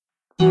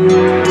Hi,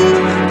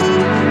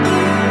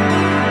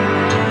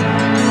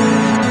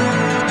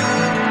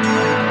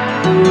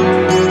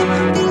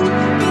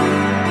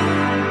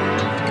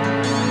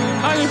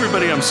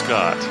 everybody. I'm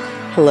Scott.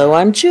 Hello,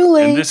 I'm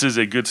Julie. And this is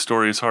a Good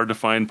Story is Hard to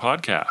Find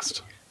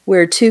podcast,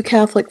 where two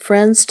Catholic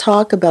friends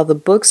talk about the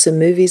books and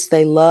movies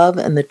they love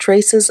and the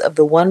traces of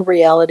the one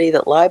reality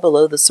that lie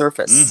below the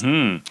surface.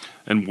 Mm-hmm.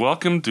 And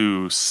welcome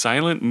to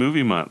Silent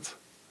Movie Month.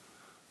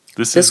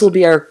 This will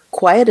be our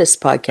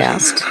quietest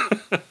podcast.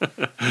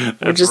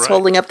 We're just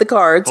holding up the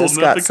cards, as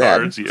Scott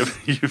said. You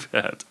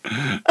bet.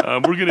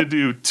 We're going to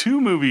do 2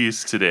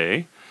 movies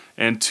today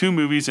and 2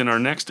 movies in our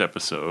next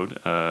episode,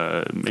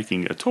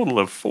 making a total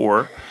of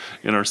 4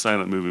 in our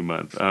Silent Movie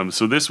Month.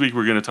 So this week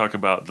we're going to talk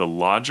about The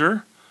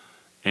Lodger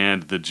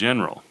and The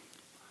General.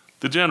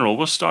 The General,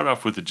 we'll start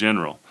off with The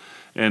General.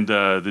 And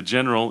The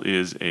General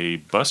is a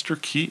Buster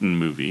Keaton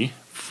movie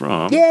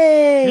from...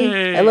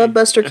 Yay! I love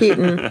Buster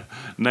Keaton.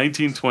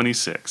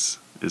 1926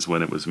 is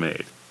when it was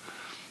made.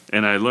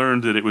 And I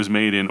learned that it was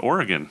made in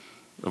Oregon,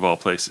 of all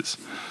places.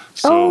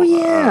 So,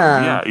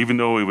 yeah, even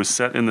though it was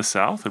set in the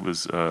South, it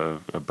was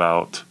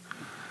about...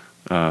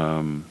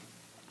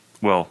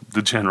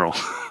 The General.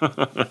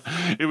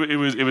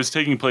 it was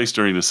taking place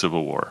during the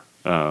Civil War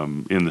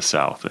in the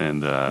South,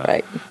 and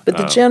right. But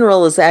the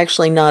General is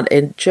actually not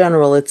a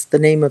general; it's the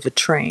name of a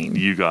train.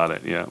 You got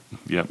it. Yep.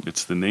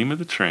 It's the name of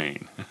the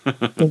train.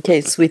 In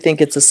case we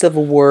think it's a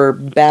Civil War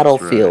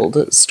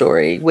battlefield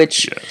story,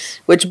 which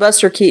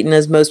Buster Keaton,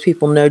 as most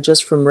people know,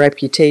 just from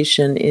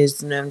reputation,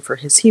 is known for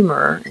his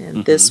humor,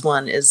 and this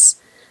one is,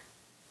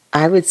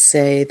 I would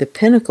say, the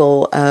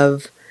pinnacle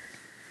of,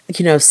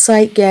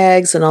 sight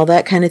gags and all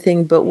that kind of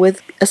thing, but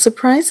with a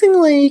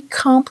surprisingly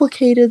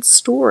complicated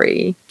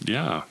story.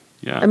 Yeah.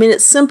 I mean,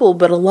 it's simple,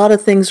 but a lot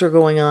of things are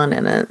going on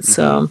in it.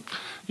 So,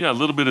 yeah, a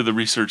little bit of the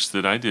research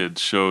that I did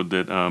showed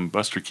that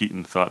Buster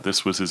Keaton thought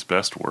this was his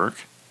best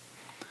work,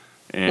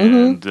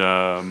 and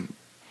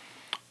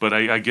but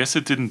I guess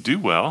it didn't do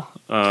well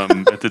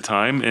at the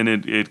time, and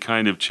it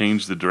kind of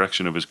changed the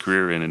direction of his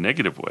career in a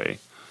negative way.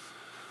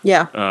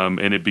 Yeah.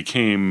 And it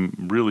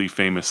became really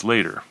famous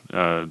later.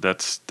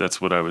 That's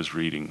what I was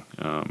reading.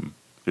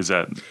 Is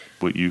that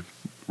what you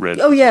read?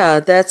 Oh, yeah.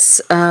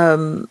 That's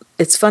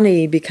it's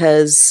funny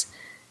because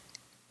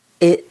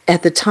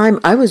at the time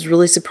I was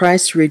really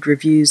surprised to read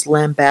reviews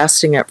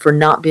lambasting it for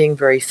not being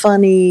very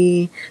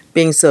funny,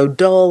 being so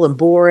dull and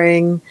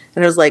boring.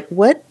 And I was like,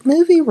 what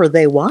movie were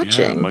they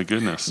watching? Yeah, my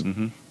goodness.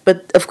 Mm-hmm.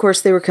 But, of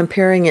course, they were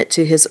comparing it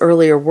to his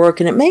earlier work.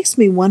 And it makes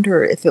me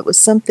wonder if it was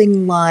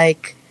something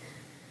like...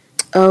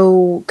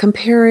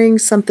 comparing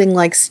something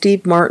like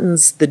Steve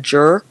Martin's The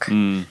Jerk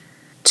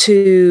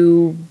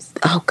to,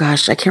 I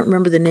can't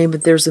remember the name,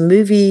 but there's a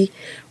movie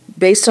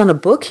based on a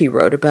book he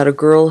wrote about a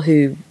girl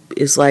who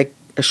is like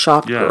a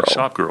shop girl. Yeah,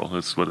 Shop Girl,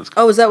 that's what it's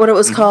called. Oh, is that what it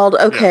was called?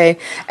 Okay.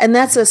 Yeah. And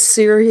that's a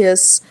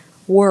serious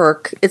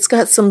work. It's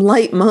got some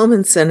light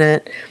moments in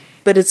it,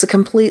 but it's a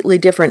completely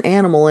different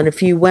animal. And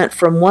if you went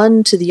from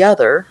one to the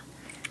other...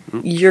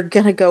 you're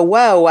going to go,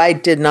 wow, I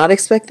did not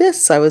expect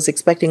this. I was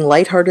expecting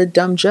lighthearted,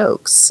 dumb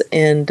jokes.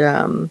 And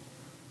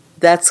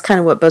that's kind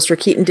of what Buster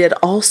Keaton did.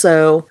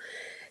 Also,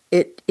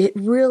 it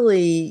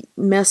really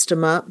messed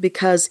him up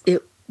because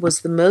it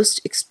was the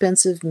most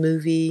expensive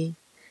movie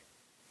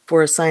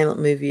for a silent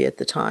movie at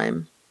the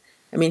time.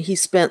 I mean, he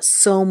spent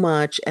so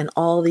much and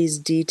all these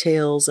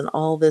details and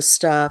all this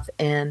stuff,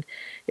 and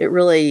it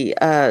really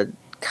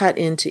cut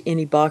into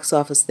any box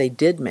office they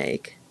did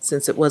make,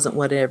 since it wasn't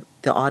what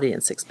the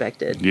audience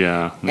expected.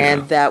 Yeah.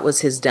 And that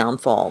was his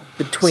downfall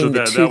between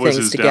the two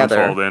things together.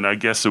 Downfall, then I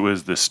guess it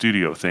was the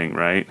studio thing,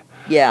 right?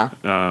 Yeah.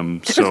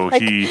 So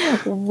like,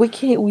 we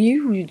can't.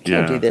 You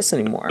can't do this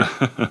anymore.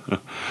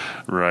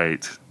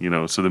 Right.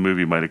 So the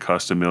movie might have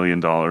cost $1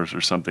 million or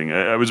something.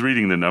 I was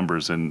reading the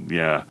numbers, and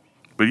yeah.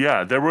 But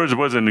yeah, there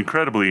was an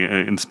incredibly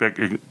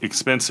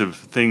expensive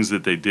things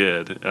that they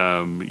did.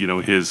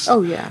 His.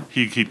 Oh yeah.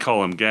 He'd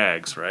call them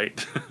gags,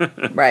 right?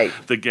 Right.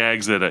 The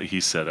gags that he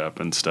set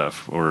up and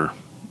stuff were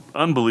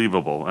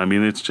unbelievable. I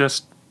mean, it's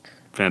just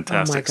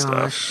fantastic stuff. Oh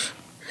my gosh.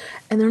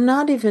 And they're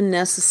not even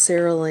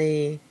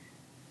necessarily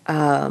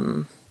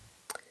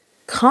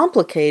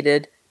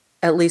complicated,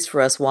 at least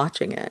for us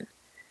watching it.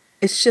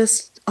 It's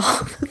just all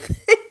the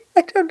things.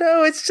 I don't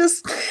know. It's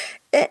just.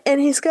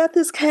 And he's got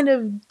this kind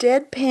of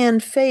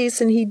deadpan face,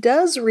 and he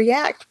does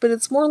react, but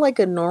it's more like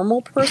a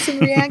normal person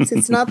reacts.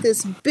 It's not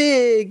this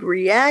big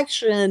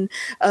reaction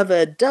of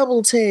a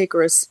double take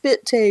or a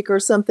spit take or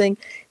something.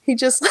 He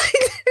just,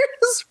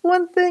 there's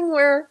one thing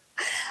where,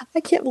 I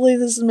can't believe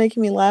this is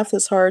making me laugh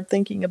this hard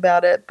thinking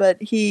about it,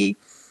 but he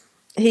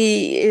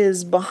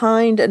is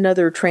behind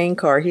another train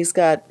car. He's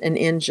got an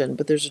engine,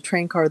 but there's a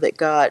train car that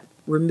got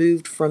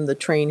removed from the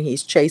train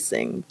he's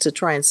chasing to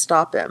try and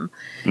stop him.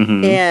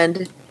 Mm-hmm.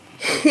 And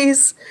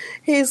he's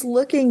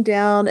looking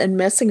down and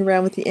messing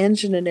around with the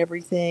engine and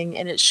everything,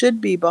 and it should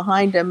be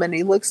behind him, and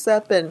he looks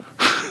up and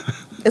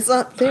it's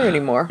not there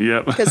anymore.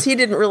 Yep. Because he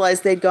didn't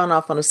realize they'd gone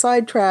off on a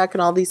sidetrack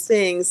and all these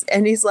things,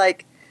 and he's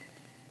like,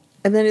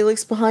 and then he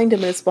looks behind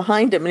him and it's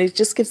behind him, and he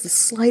just gives the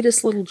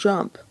slightest little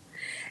jump.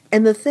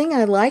 And the thing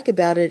I like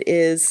about it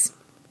is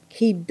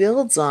he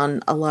builds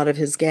on a lot of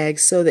his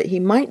gags so that he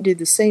might do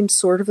the same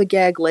sort of a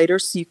gag later,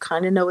 so you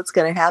kind of know what's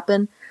going to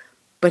happen,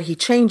 but he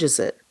changes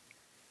it.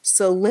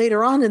 So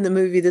later on in the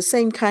movie, the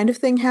same kind of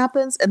thing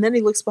happens, and then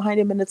he looks behind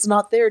him and it's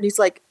not there, and he's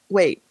like,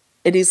 wait.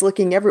 And he's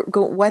looking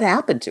what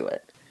happened to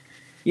it?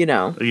 You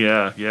know?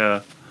 Yeah,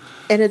 yeah.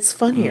 And it's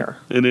funnier.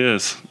 It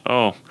is.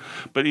 Oh,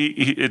 but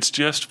it's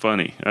just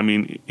funny. I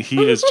mean,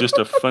 he is just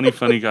a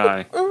funny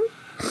guy.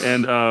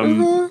 And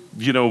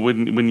you know,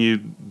 when you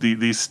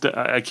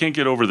I can't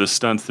get over the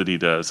stunts that he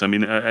does. I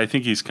mean, I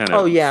think he's kind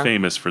of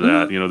famous for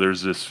that. You know,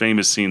 there's this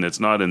famous scene that's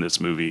not in this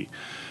movie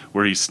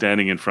where he's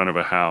standing in front of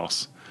a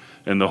house,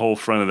 and the whole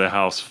front of the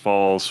house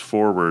falls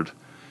forward,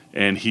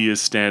 and he is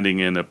standing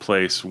in a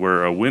place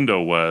where a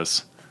window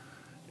was.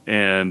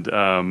 And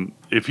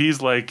if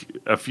he's like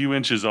a few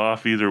inches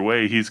off either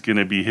way, he's going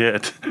to be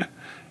hit,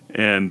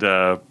 and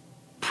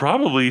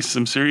probably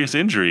some serious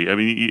injury. I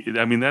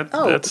mean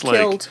that's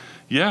killed. Like,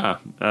 yeah.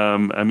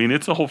 I mean,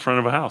 it's the whole front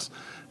of a house,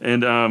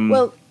 and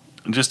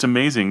just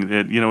amazing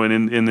that, you know.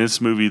 And in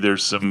this movie,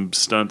 there's some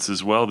stunts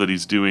as well that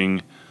he's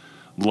doing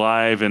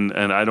live, and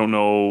I don't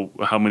know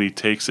how many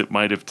takes it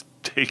might have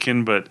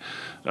taken, but.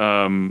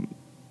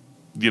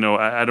 You know,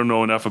 I don't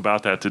know enough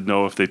about that to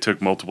know if they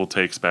took multiple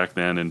takes back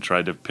then and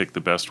tried to pick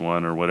the best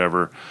one or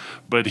whatever.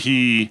 But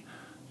he,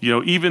 you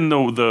know, even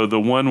though the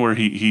one where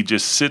he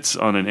just sits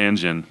on an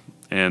engine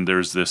and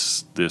there's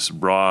this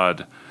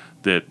rod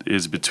that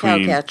is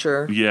between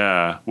Cowcatcher.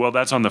 Yeah, well,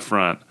 that's on the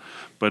front.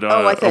 But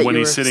I thought when you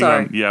he's were, sitting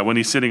sorry. when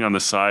he's sitting on the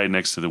side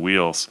next to the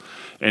wheels,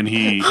 and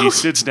he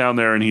sits down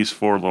there and he's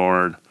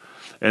forlorn,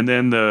 and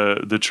then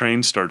the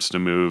train starts to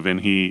move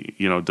and he,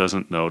 you know,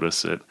 doesn't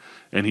notice it.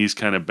 And he's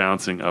kind of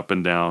bouncing up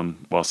and down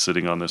while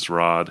sitting on this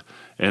rod.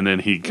 And then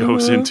he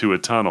goes into a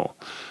tunnel,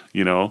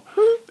 you know.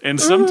 And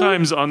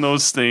sometimes on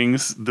those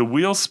things, the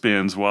wheel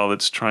spins while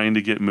it's trying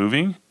to get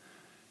moving.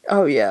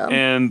 Oh, yeah.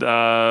 And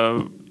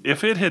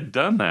if it had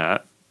done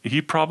that, he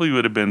probably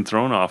would have been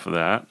thrown off of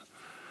that.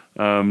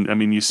 I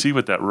mean, you see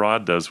what that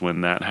rod does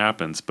when that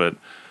happens. But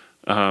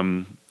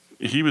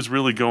he was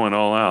really going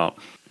all out.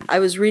 I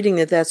was reading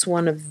that that's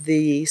one of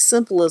the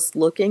simplest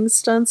looking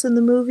stunts in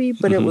the movie,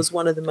 but it was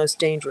one of the most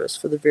dangerous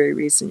for the very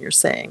reason you're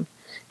saying.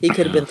 He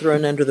could have been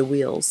thrown under the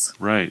wheels.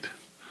 Right.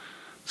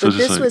 So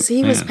but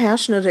he was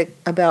passionate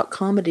about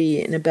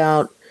comedy and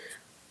about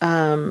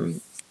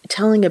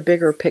telling a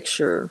bigger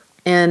picture.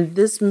 And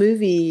this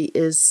movie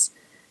is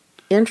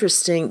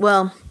interesting.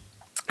 Well,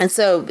 and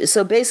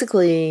so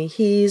basically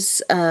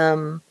he's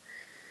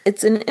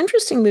it's an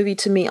interesting movie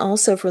to me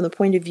also from the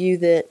point of view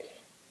that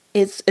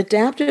it's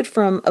adapted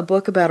from a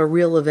book about a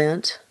real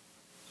event.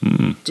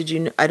 Mm-hmm. Did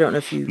you? I don't know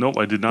if you. Nope,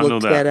 I did not know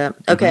that up.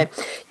 Mm-hmm. Okay,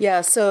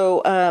 yeah.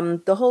 So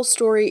the whole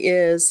story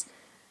is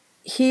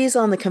he's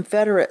on the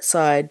Confederate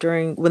side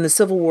when the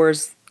Civil War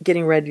is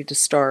getting ready to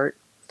start,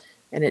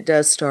 and it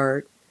does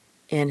start.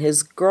 And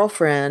his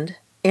girlfriend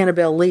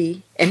Annabelle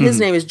Lee, and his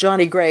name is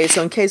Johnny Gray.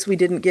 So in case we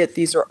didn't get,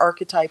 these are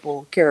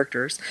archetypal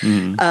characters.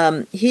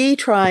 He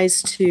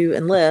tries to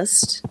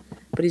enlist.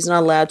 But he's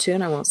not allowed to,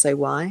 and I won't say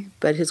why.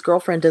 But his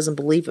girlfriend doesn't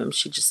believe him.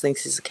 She just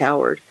thinks he's a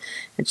coward.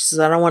 And she says,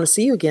 I don't want to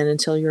see you again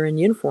until you're in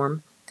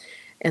uniform.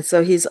 And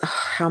so he's,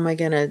 how am I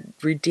going to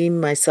redeem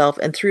myself?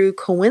 And through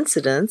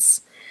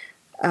coincidence,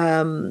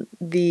 and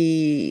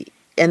this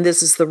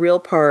is the real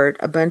part,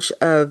 a bunch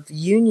of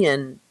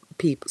Union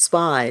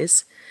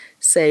spies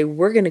say,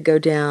 we're going to go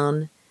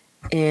down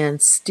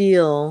and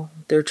steal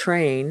their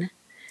train,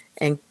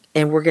 and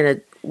we're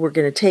going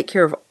to take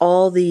care of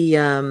all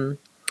the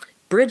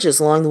bridges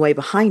along the way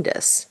behind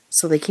us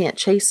so they can't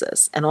chase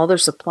us, and all their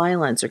supply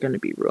lines are going to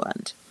be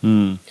ruined.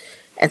 And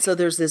so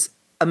there's this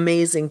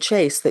amazing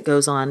chase that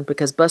goes on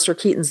because Buster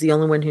Keaton's the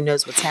only one who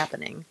knows what's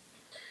happening.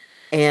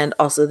 And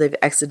also they've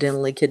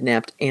accidentally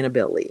kidnapped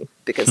Annabelle Lee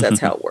because that's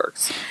how it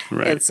works.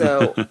 Right. And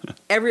so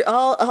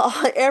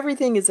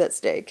everything is at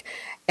stake.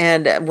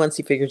 And once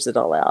he figures it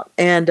all out.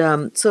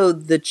 And so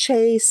the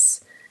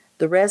chase,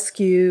 the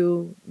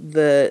rescue,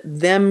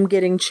 them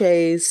getting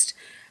chased,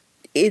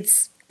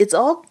 it's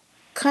all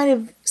kind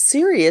of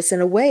serious in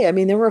a way. I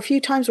mean, there were a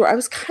few times where I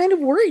was kind of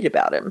worried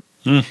about him.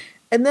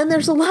 And then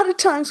there's a lot of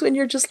times when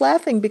you're just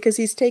laughing because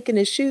he's taken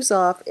his shoes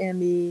off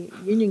and the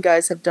Union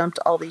guys have dumped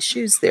all these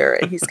shoes there,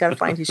 and he's got to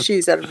find his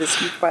shoes out of this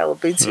huge pile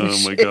of boots and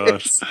shoes. Oh my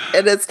gosh.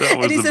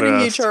 And he's in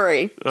a huge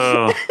hurry.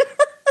 Oh.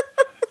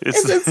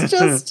 It's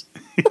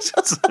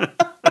just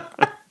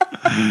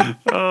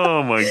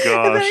oh my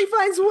gosh. And then he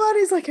finds one,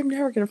 he's like, I'm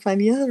never going to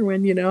find the other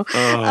one, you know.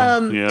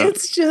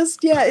 It's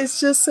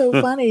just so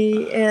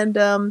funny.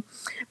 And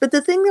but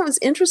the thing that was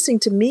interesting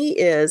to me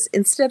is,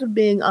 instead of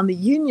being on the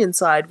Union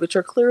side, which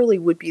clearly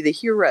would be the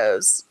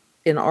heroes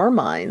in our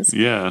minds,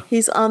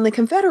 he's on the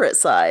Confederate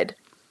side.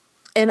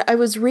 And I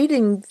was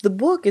reading, the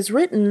book is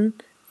written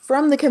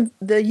from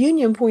the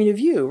Union point of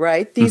view,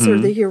 right? These are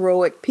the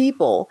heroic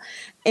people.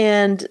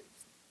 And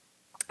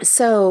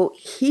so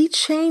he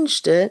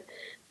changed it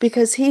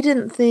because he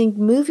didn't think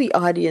movie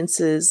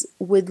audiences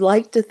would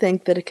like to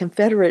think that a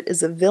Confederate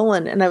is a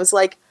villain. And I was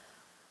like,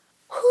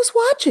 who's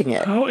watching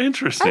it? How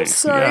interesting. I'm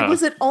sorry, Yeah.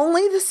 was it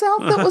only the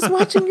South that was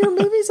watching your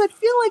movies? I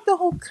feel like the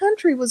whole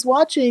country was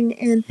watching,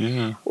 and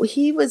Yeah.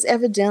 he was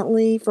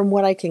evidently, from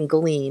what I can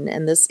glean,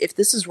 and if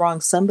this is wrong,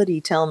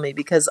 somebody tell me,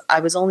 because I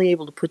was only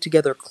able to put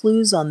together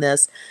clues on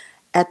this.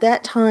 At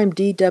that time,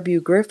 D.W.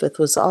 Griffith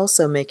was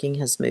also making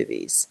his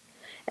movies,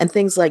 and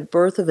things like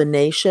Birth of a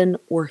Nation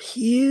were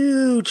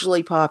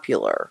hugely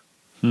popular,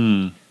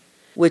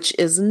 which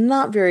is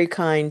not very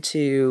kind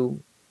to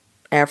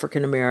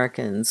African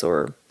Americans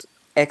or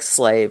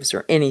ex-slaves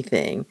or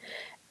anything.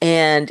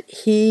 And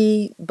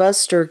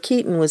Buster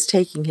Keaton, was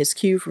taking his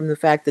cue from the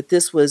fact that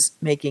this was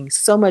making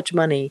so much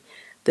money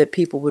that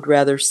people would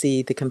rather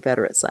see the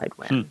Confederate side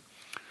win.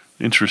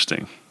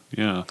 Interesting.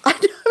 Yeah. I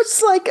know,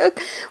 it's like,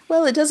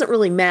 well, it doesn't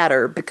really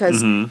matter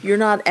because you're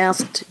not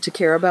asked to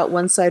care about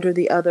one side or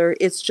the other.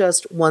 It's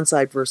just one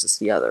side versus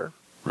the other.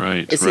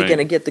 Right. Is he going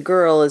to get the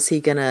girl? Is he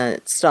going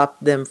to stop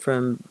them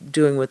from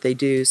doing what they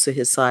do so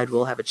his side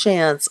will have a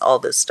chance? All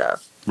this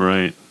stuff.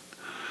 Right.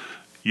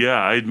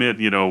 Yeah, I admit,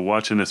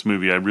 watching this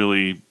movie, I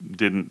really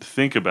didn't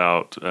think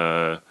about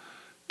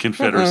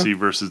Confederacy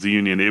versus the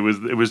Union. It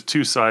was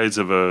two sides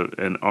of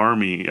an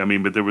army. I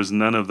mean, but there was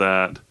none of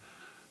that.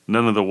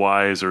 None of the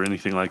whys or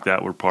anything like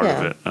that were part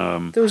of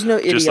it. There was no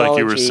ideology. Just like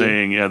you were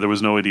saying, there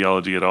was no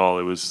ideology at all.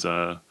 It was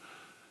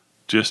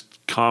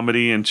just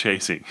comedy and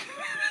chasing.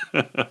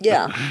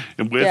 Yeah.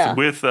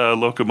 with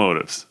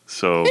locomotives.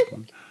 So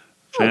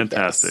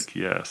fantastic.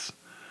 Yes.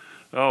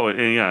 Oh,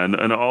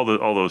 and all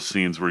those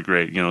scenes were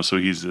great. So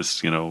he's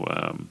this,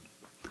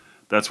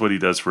 that's what he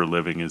does for a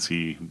living, is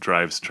he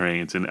drives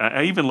trains. And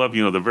I even love,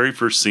 the very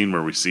first scene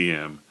where we see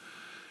him,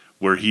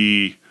 where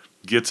he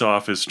gets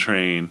off his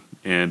train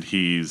and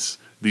these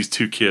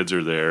two kids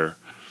are there,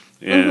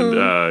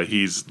 and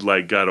he's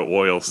like got to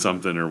oil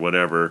something or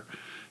whatever.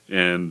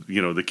 And,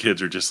 the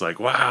kids are just like,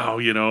 wow,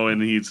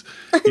 and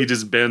he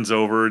just bends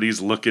over and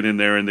he's looking in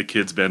there, and the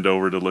kids bend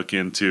over to look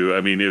into.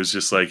 I mean, it was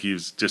just like he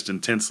was just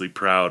intensely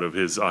proud of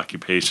his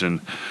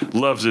occupation,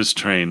 loves his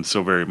train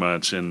so very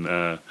much. And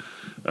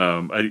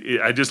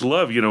I just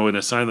love, in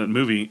a silent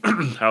movie,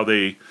 how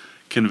they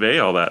convey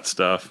all that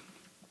stuff.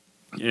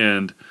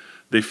 And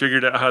they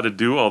figured out how to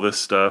do all this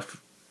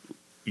stuff,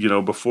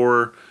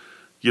 before,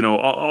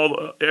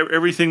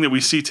 everything that we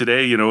see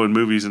today, in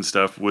movies and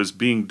stuff was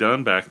being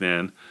done back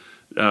then.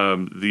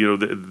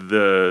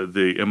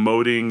 The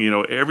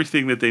emoting,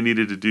 everything that they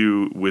needed to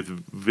do with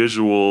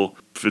visual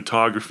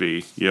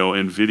photography,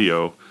 and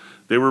video,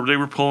 they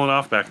were pulling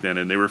off back then,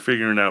 and they were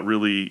figuring out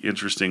really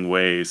interesting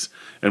ways.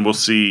 And we'll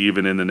see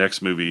even in the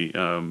next movie,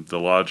 The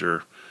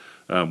Lodger,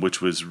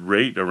 which was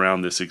right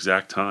around this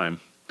exact time.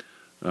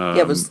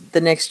 It was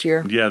the next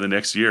year. Yeah, the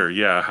next year.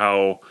 Yeah,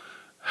 how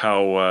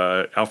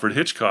Alfred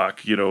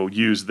Hitchcock,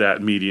 used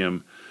that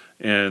medium.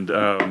 And,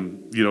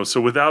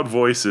 so without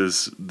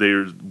voices,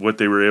 what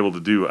they were able to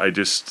do, I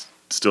just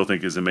still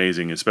think is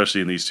amazing,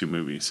 especially in these two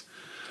movies.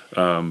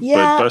 But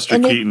Buster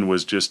Keaton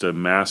was just a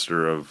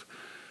master of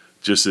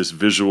just this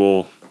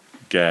visual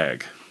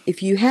gag.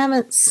 If you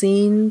haven't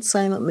seen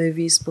silent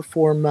movies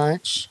before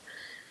much,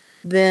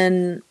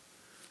 then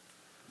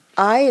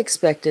I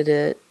expected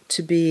it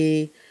to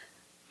be,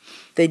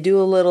 they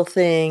do a little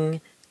thing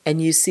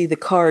and you see the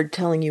card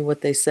telling you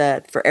what they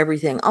said for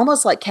everything,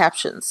 almost like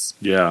captions.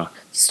 Yeah.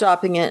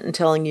 Stopping it and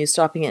telling you.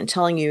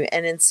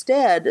 And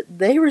instead,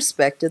 they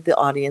respected the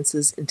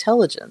audience's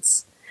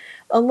intelligence.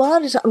 A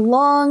lot of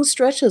long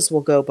stretches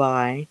will go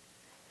by,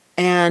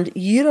 and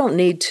you don't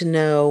need to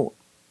know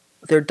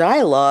their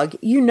dialogue.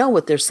 You know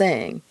what they're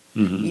saying.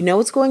 Mm-hmm. You know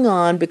what's going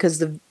on because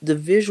the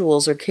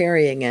visuals are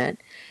carrying it.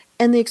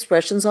 And the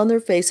expressions on their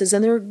faces,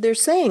 and they're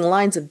saying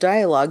lines of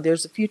dialogue.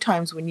 There's a few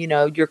times when,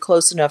 you're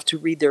close enough to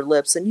read their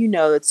lips, and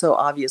it's so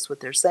obvious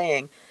what they're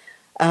saying.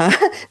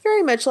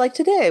 Very much like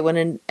today when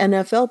an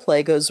NFL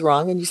play goes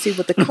wrong, and you see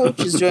what the coach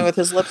is doing with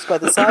his lips by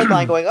the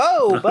sideline going,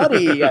 oh,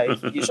 buddy,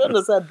 you shouldn't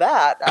have said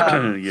that.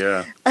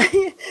 Yeah.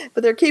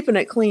 But they're keeping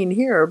it clean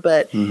here.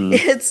 But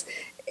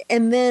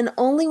and then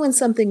only when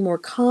something more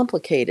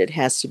complicated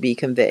has to be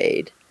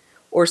conveyed,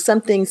 or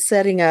something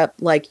setting up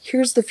like,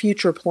 here's the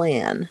future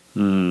plan,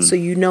 so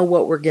you know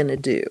what we're going to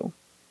do.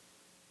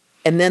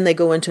 And then they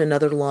go into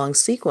another long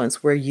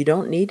sequence where you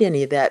don't need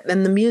any of that.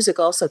 And the music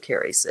also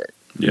carries it.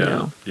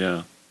 Yeah,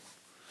 yeah.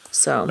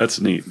 So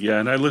that's neat. Yeah,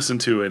 and I listened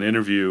to an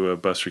interview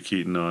of Buster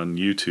Keaton on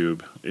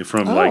YouTube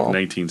from like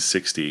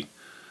 1960.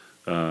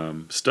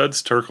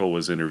 Studs Terkel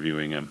was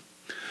interviewing him.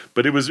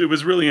 But it was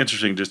really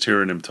interesting just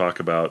hearing him talk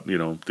about,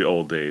 the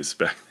old days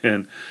back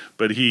then.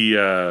 But he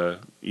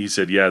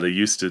said, yeah, they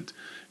used to,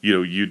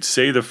 you'd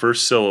say the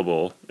first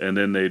syllable and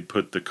then they'd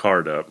put the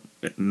card up,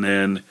 and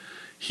then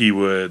he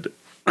would,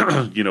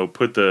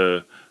 put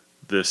the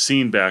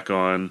scene back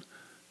on,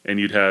 and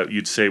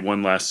you'd say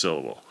one last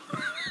syllable.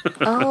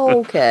 Oh,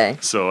 okay.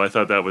 So I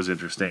thought that was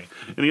interesting.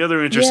 And the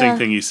other interesting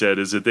thing he said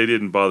is that they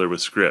didn't bother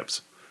with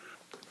scripts.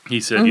 He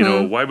said,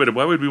 why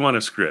would we want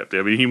a script?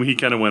 I mean, he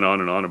kind of went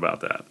on and on about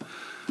that.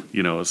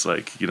 It's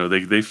like,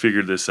 they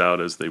figured this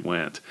out as they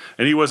went.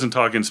 And he wasn't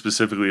talking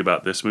specifically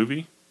about this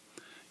movie.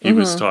 He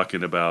was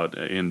talking about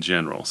in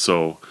general.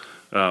 So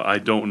I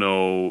don't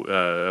know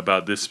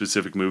about this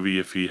specific movie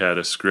if he had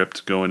a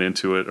script going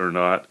into it or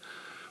not.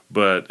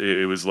 But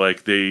it was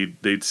like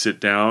they'd sit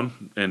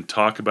down and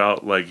talk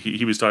about, like,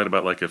 he was talking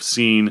about like a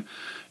scene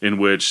in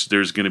which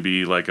there's going to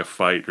be like a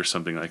fight or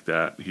something like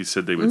that. He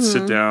said they would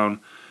sit down,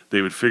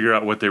 they would figure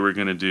out what they were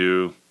going to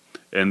do,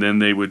 and then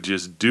they would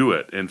just do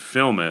it and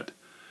film it.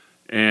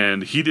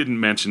 And he didn't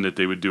mention that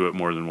they would do it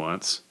more than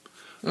once,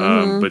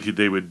 but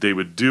they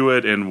would do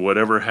it, and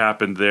whatever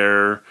happened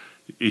there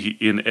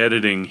in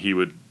editing, he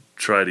would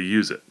try to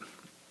use it.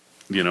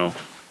 You know.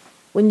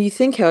 When you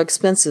think how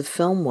expensive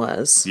film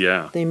was,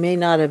 Yeah. they may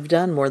not have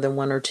done more than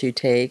 1 or 2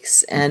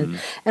 takes. And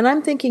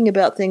I'm thinking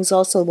about things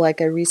also, like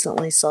I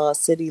recently saw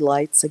City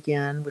Lights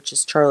again, which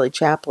is Charlie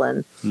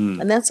Chaplin.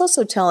 And that's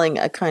also telling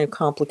a kind of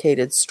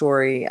complicated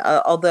story,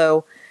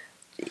 although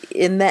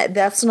in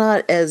that's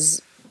not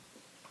as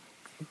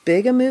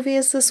big a movie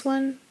as this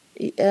one.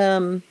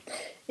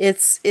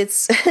 It's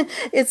it's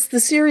the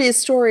serious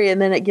story,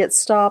 and then it gets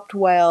stopped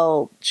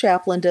while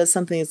Chaplin does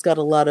something that's got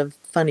a lot of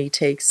funny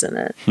takes in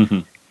it.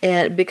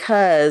 And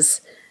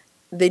because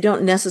they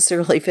don't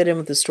necessarily fit in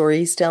with the story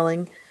he's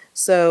telling.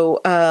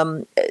 So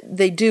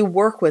they do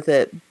work with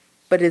it,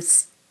 but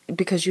it's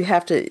because you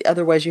have to,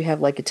 otherwise you have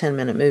like a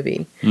 10-minute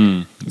movie.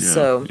 But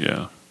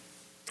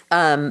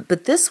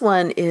this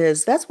one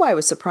that's why I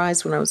was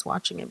surprised when I was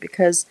watching it,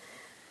 because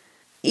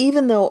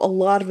even though a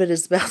lot of it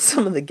is about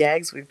some of the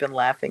gags we've been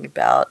laughing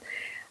about,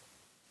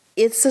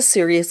 it's a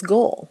serious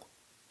goal.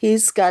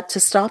 He's got to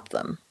stop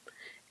them.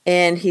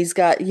 And he's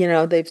got,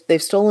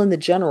 they've stolen the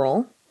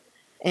general.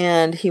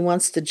 And he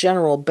wants the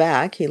general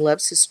back. He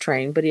loves his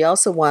train, but he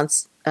also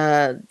wants,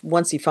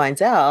 once he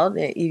finds out,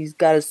 he's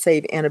got to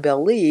save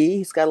Annabelle Lee.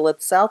 He's got to let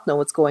the South know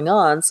what's going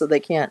on so they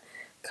can't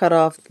cut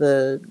off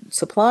the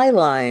supply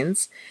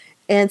lines.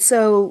 And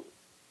so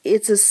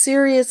it's a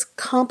serious,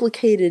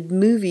 complicated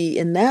movie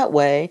in that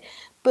way,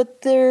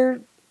 but they're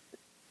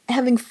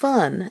having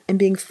fun and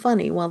being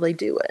funny while they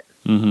do it.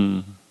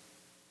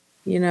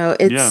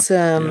 It's...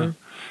 And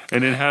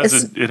it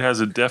has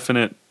a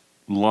definite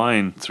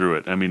line through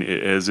it. I mean,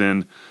 as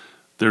in,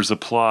 there's a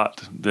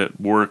plot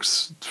that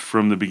works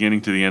from the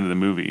beginning to the end of the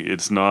movie.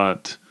 It's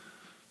not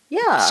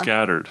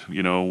scattered,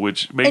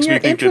 which makes me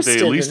think that they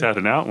at least had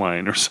an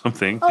outline or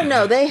something. Oh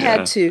no, they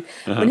had to.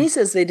 When he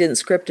says they didn't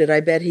script it, I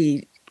bet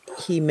he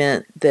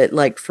meant that,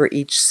 like, for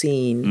each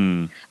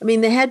scene. I mean,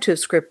 they had to have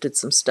scripted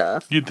some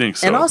stuff. You'd think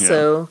so. And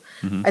also,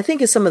 I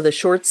think of some of the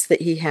shorts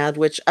that he had,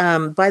 which,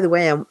 by the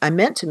way, I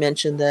meant to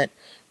mention that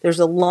there's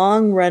a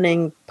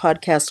long-running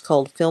podcast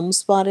called Film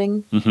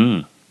Spotting,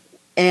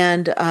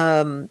 and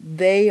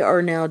they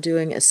are now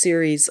doing a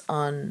series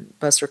on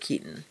Buster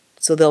Keaton.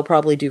 So they'll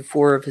probably do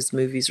 4 of his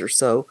movies or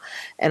so.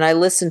 And I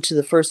listened to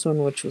the first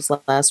one, which was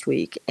last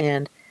week,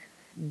 and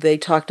they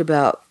talked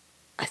about,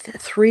 I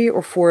think, 3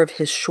 or 4 of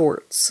his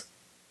shorts.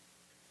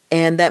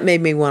 And that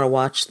made me want to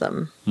watch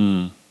them.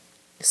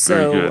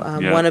 So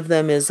one of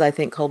them is, I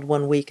think, called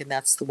 1 Week, and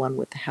that's the one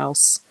with the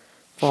house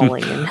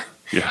falling and...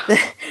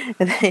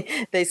 And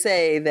they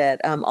say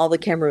that all the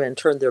cameramen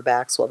turned their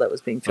backs while that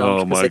was being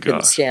filmed because they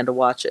couldn't stand to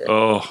watch it.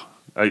 Oh,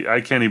 I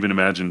can't even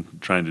imagine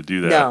trying to do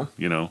that.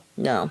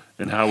 No.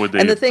 And how would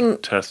they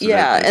test it?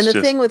 And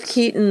the thing with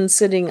Keaton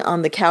sitting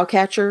on the cow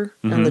catcher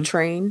on the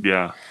train.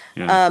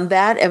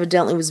 That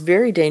evidently was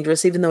very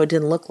dangerous, even though it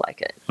didn't look like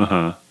it.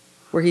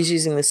 Where he's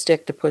using the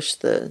stick to push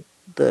the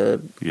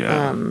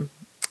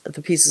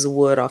pieces of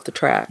wood off the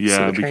track. Yeah,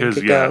 so the train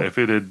could go. If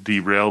it had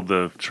derailed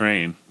the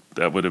train,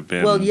 that would have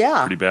been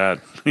pretty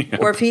bad.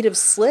 Or if he'd have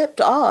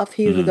slipped off,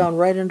 he would have gone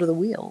right under the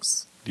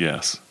wheels.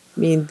 Yes. I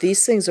mean,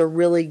 these things are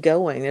really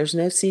going. There's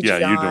no CGI.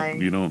 Yeah,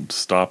 you don't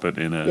stop it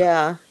in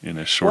a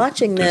short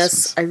Watching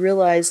distance. this, I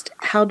realized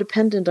how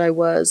dependent I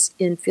was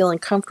in feeling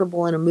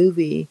comfortable in a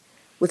movie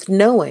with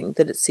knowing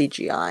that it's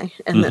CGI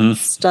and that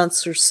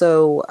stunts are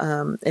so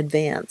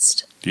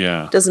advanced.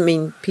 Yeah. Doesn't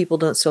mean people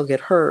don't still get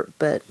hurt,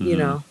 but,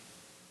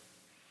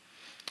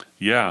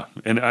 Yeah,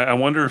 and I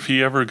wonder if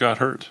he ever got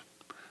hurt.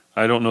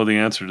 I don't know the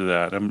answer to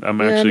that.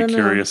 I'm actually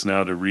curious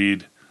now to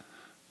read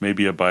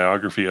maybe a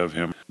biography of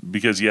him,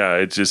 because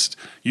it's just,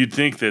 you'd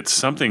think that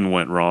something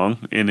went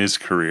wrong in his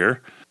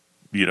career,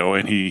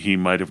 and he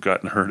might have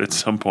gotten hurt at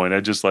some point.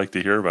 I'd just like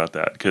to hear about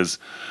that, because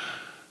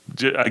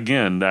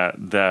again,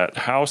 that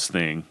house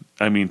thing,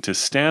 I mean, to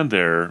stand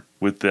there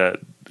with that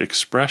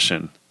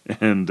expression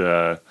and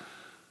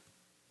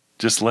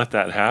just let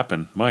that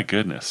happen, my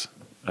goodness,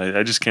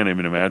 I just can't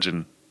even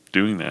imagine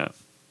doing that.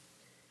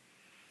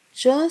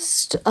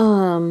 Just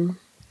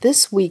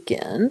this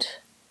weekend,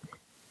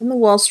 in the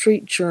Wall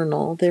Street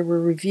Journal, there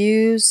were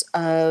reviews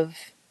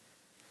of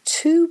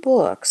 2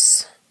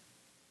 books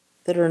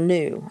that are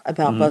new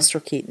about Buster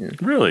Keaton.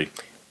 Really?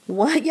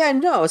 What? Yeah,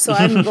 no. So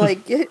I'm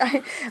like,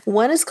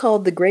 one is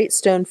called The Great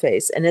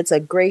Stoneface, and it's a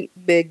great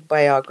big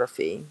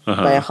biography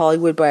by a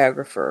Hollywood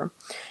biographer.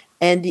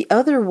 And the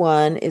other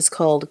one is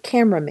called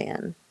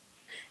Cameraman,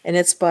 and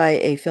it's by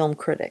a film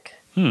critic.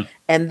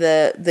 And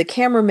the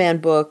cameraman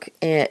book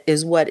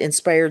is what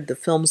inspired the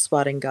Film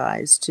Spotting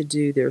guys to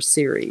do their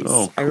series.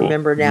 Oh, cool. I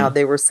remember now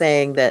they were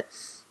saying that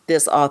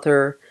this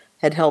author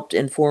had helped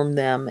inform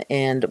them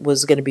and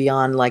was going to be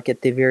on like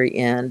at the very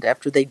end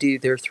after they do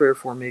their 3 or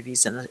 4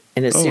 movies in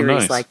a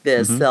series nice. like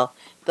this.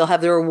 They'll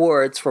have their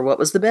awards for what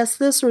was the best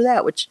this or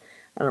that, which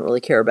I don't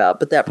really care about,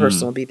 but that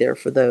person will be there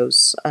for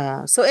those.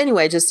 So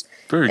anyway,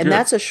 Very good.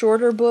 that's a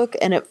shorter book,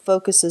 and it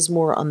focuses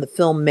more on the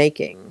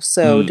filmmaking.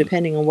 So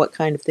depending on what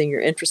kind of thing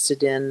you're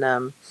interested in,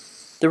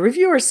 the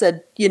reviewer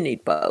said you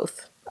need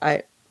both.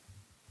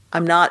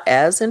 I'm not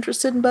as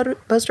interested in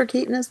Buster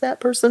Keaton as that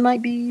person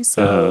might be,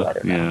 so I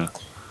don't know. Yeah.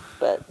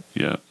 But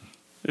Yeah.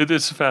 It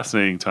is a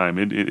fascinating time.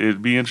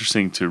 It'd be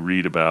interesting to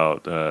read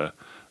about,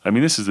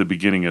 this is the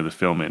beginning of the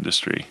film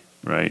industry,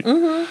 right?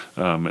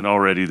 And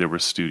already there were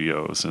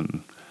studios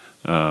and,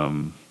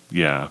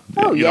 yeah.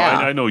 Oh, you know, yeah.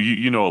 I know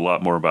you know a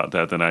lot more about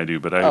that than I do,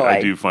 but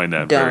I do find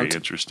that very don't.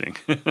 interesting.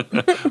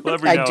 Well,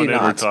 every now and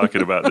then we're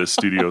talking about this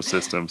studio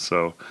system,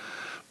 so.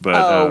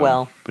 But,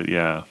 But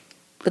yeah.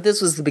 But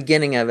this was the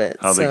beginning of it.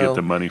 How they get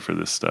the money for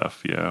this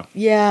stuff, yeah.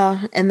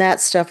 Yeah, and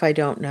that stuff I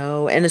don't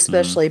know, and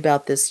especially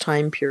about this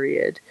time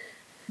period.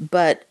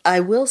 But I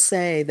will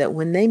say that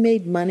when they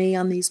made money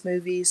on these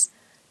movies,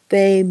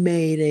 they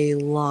made a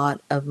lot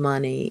of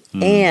money.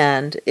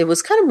 And it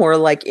was kind of more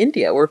like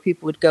India, where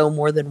people would go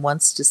more than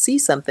once to see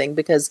something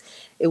because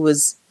it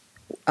was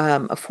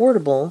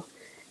affordable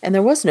and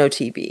there was no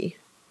TV.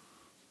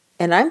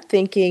 And I'm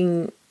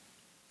thinking,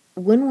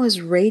 when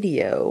was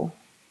radio's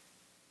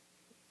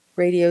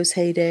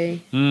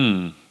heyday?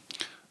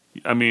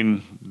 I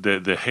mean,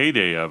 the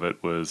heyday of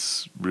it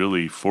was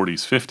really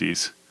 40s,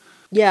 50s.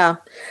 Yeah.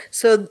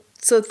 So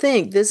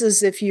think, this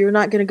is if you're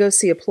not going to go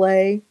see a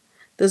play,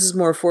 this is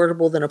more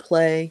affordable than a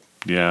play.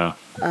 Yeah.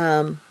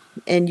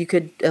 And you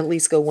could at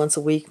least go once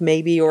a week,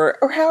 maybe, or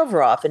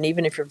however often.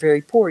 Even if you're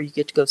very poor, you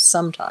get to go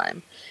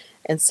sometime.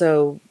 And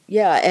so,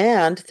 yeah,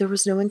 and there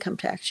was no income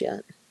tax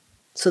yet.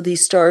 So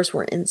these stars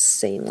were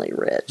insanely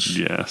rich.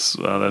 Yes.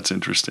 Well, that's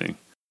interesting.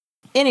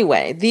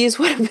 Anyway, these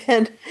would have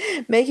been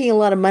making a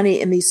lot of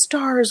money, and these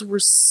stars were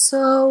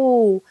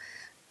so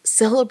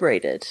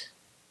celebrated.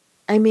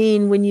 I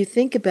mean, when you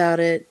think about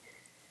it,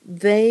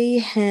 they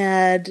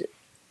had...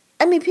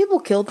 people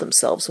killed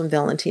themselves when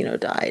Valentino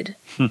died.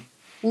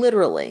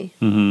 Literally.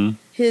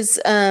 His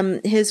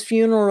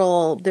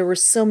funeral, there were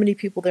so many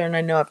people there, and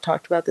I know I've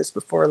talked about this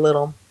before a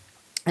little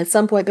at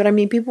some point,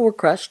 but people were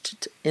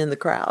crushed in the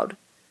crowd.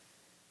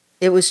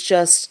 It was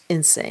just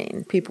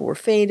insane. People were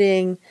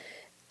fainting.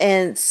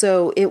 And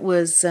so it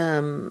was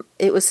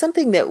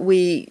something that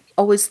we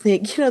always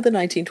think, the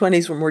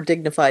 1920s were more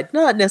dignified.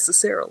 Not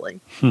necessarily.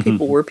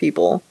 People were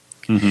people.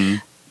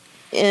 And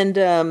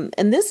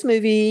this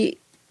movie,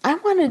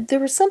 there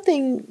was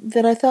something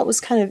that I thought was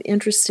kind of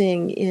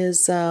interesting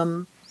is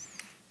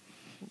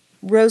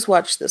Rose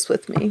watched this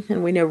with me,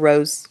 and we know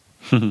Rose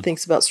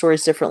thinks about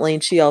stories differently,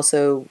 and she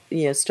also,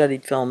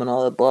 studied film and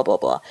all that blah, blah,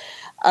 blah.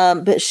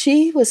 But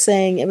she was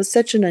saying it was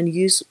such an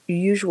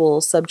unusual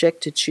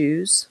subject to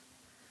choose.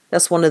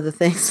 That's one of the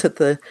things that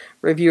the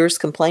reviewers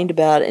complained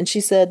about. And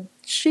she said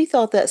she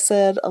thought that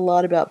said a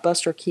lot about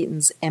Buster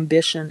Keaton's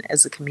ambition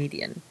as a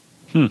comedian.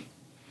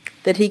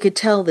 That he could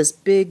tell this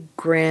big,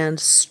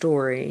 grand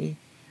story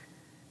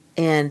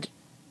and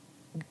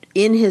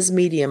in his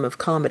medium of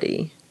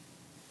comedy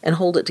and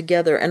hold it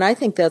together. And I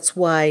think that's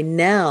why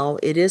now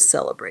it is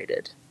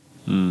celebrated.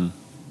 And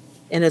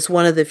it's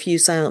one of the few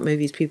silent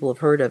movies people have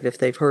heard of, if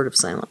they've heard of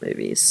silent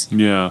movies.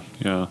 Yeah.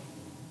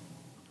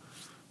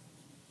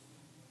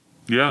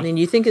 I mean,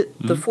 you think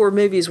the 4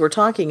 movies we're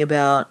talking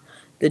about,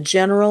 The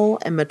General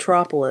and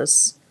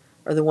Metropolis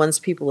are the ones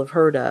people have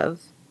heard of.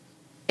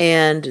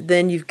 And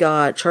then you've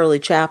got Charlie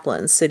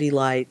Chaplin, City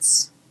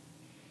Lights,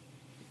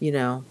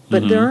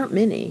 but there aren't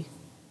many.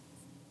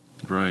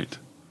 Right.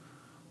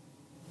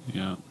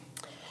 Yeah.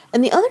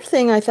 And the other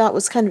thing I thought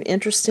was kind of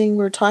interesting,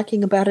 we were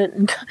talking about it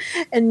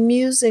and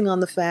musing on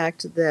the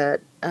fact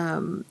that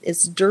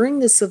it's during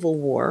the Civil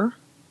War.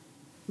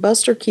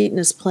 Buster Keaton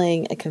is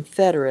playing a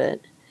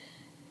Confederate.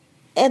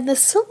 And the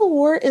Civil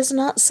War is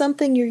not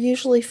something you're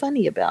usually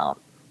funny about.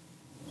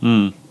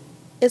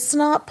 It's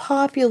not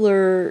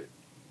popular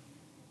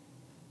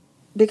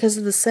because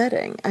of the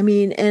setting.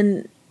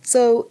 And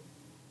so,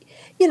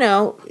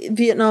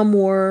 Vietnam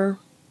War,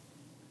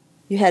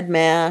 you had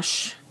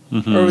MASH,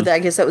 or I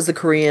guess that was the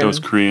Korean. That was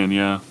Korean,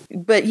 yeah.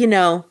 But,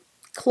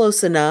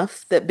 close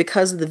enough that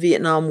because of the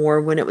Vietnam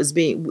War, that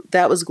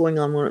was going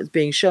on when it was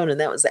being shown, and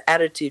that was the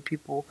attitude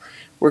people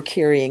were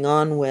carrying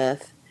on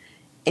with.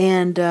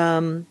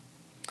 And,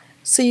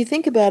 so you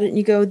think about it and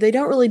you go, they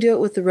don't really do it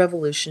with the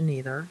Revolution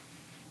either.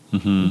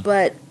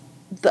 But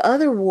the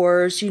other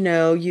wars,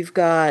 you've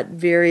got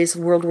various...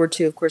 World War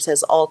II, of course,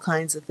 has all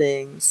kinds of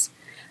things.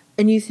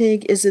 And you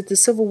think, is it the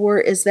Civil War?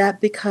 Is that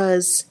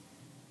because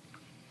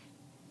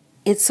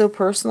it's so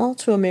personal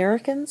to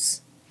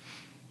Americans?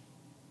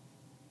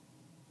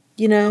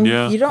 You don't...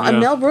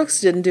 Mel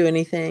Brooks didn't do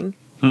anything.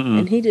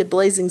 And he did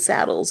Blazing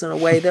Saddles in a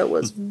way that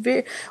was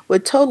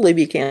would totally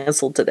be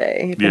canceled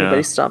today if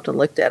anybody stopped and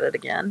looked at it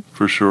again.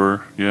 For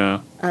sure,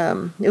 yeah.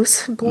 It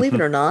was, believe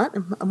it or not,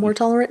 a more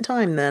tolerant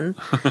time then.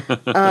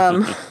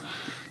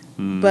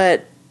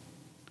 But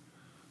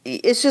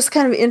it's just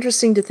kind of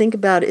interesting to think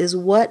about is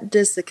what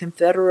does the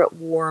Confederate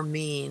War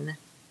mean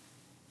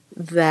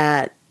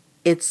that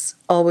it's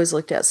always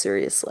looked at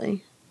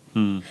seriously?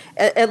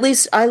 At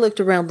least I looked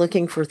around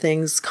looking for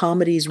things,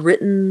 comedies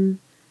written,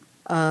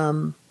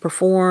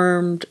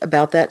 performed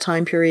about that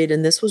time period,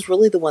 and this was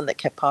really the one that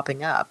kept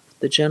popping up,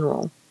 The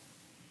General.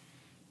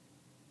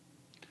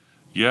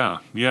 Yeah,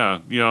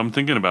 I'm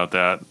thinking about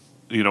that.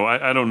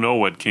 I don't know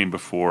what came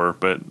before,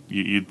 but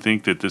you'd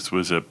think that this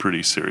was a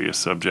pretty serious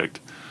subject.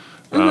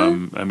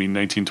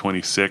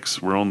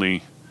 1926, we're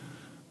only...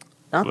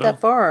 Not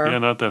that far. Yeah,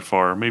 not that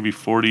far. Maybe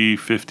 40,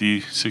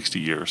 50, 60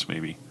 years,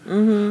 maybe.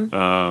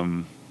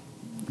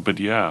 But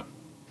yeah.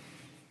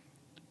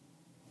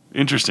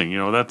 Interesting.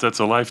 That's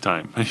a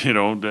lifetime.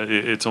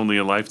 It's only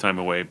a lifetime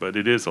away, but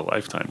it is a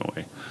lifetime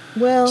away.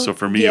 Well, so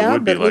for me, it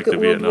would be like the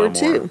Vietnam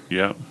War.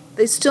 Yeah.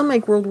 They still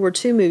make World War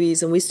II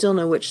movies, and we still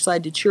know which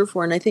side to cheer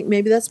for. And I think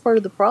maybe that's part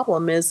of the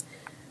problem is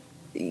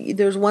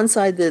there's one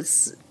side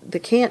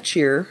that can't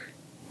cheer,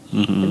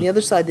 and the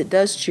other side that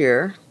does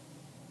cheer.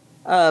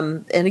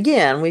 And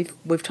again,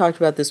 we've talked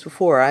about this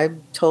before. I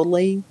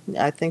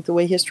think the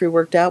way history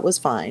worked out was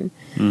fine.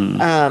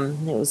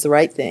 It was the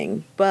right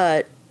thing.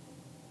 But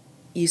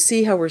you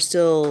see how we're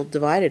still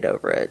divided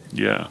over it.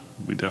 Yeah,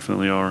 we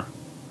definitely are.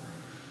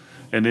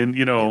 And then,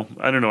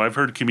 I don't know, I've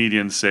heard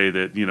comedians say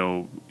that,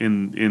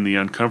 in the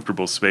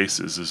uncomfortable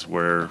spaces is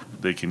where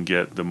they can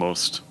get the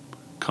most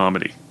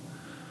comedy.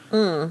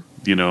 And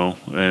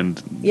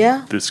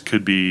this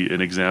could be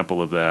an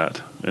example of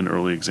that, an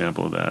early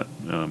example of that,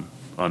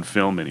 on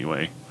film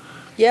anyway.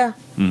 Yeah.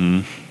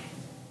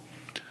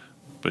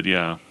 But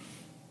yeah.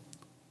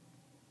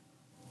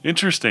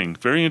 Interesting.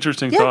 Very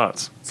interesting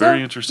thoughts.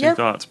 Very interesting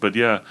thoughts. But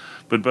yeah,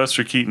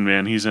 Buster Keaton,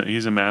 man, he's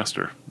a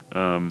master.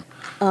 Oh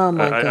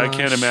my gosh. I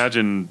can't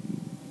imagine.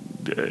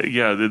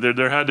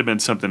 There had to have been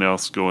something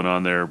else going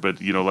on there,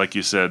 but like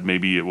you said,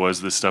 maybe it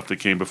was the stuff that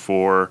came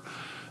before,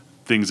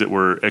 things that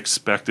were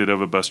expected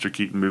of a Buster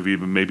Keaton movie,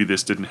 but maybe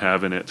this didn't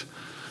have in it.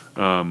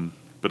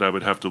 But I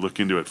would have to look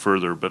into it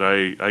further. But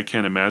I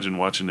can't imagine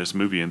watching this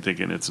movie and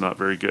thinking it's not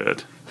very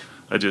good.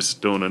 I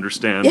just don't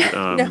understand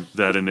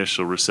that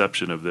initial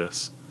reception of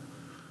this.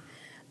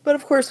 But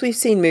of course, we've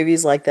seen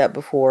movies like that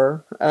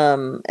before.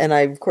 And I,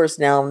 of course,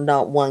 now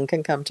not one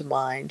can come to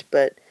mind.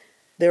 But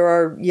there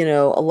are,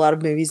 a lot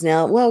of movies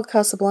now. Well,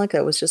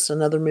 Casablanca was just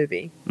another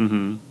movie.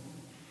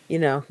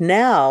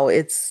 Now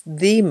it's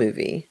the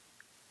movie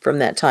from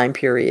that time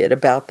period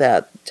about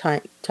that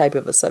type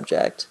of a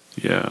subject.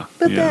 Yeah.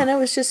 But then it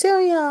was just,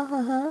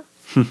 there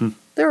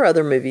are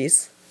other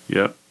movies.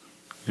 Yep.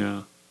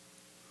 Yeah.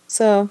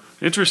 So.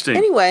 Interesting.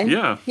 Anyway.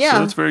 Yeah. So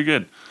that's very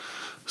good.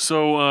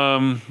 So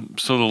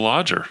The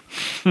Lodger.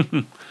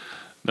 Now,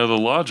 The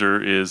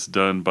Lodger is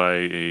done by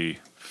a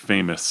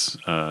famous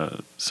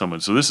someone.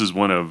 So this is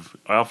one of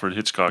Alfred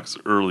Hitchcock's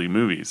early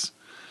movies.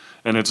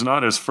 And it's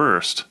not his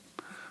first.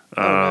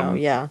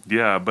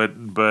 Yeah,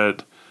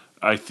 but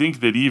I think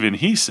that even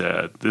he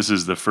said this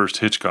is the first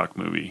Hitchcock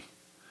movie.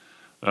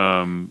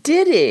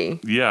 Did he?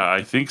 Yeah,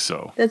 I think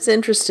so. That's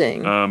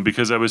interesting.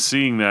 Because I was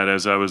seeing that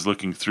as I was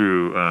looking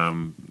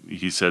through.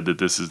 He said that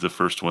this is the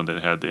first one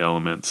that had the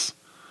elements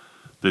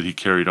that he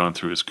carried on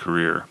through his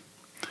career.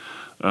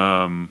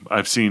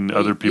 I've seen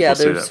other people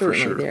say that for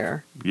sure.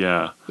 There.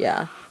 Yeah.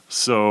 Yeah.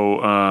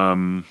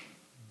 So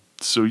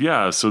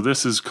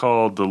this is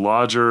called The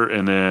Lodger,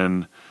 and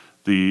then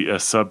the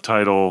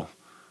subtitle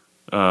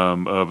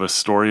of A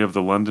Story of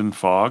the London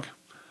Fog,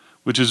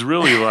 which is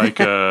really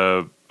like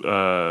a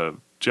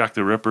Jack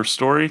the Ripper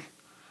story.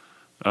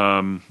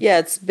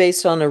 It's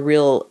based on a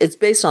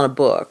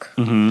book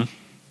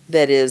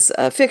that is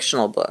a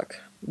fictional book,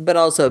 but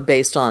also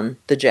based on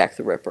the Jack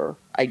the Ripper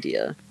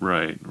idea.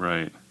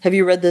 Right. Have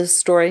you read this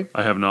story?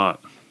 I have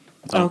not.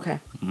 Oh, okay.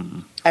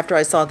 After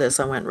I saw this,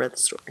 I went and read the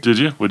story. Did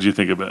you? What did you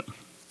think of it?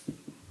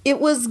 It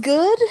was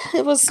good.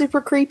 It was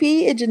super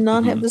creepy. It did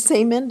not have the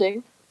same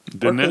ending.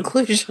 Didn't or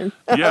conclusion.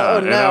 Yeah, Oh,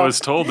 and no. I was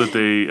told that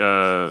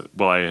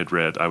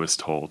I was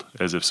told,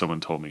 as if someone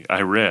told me.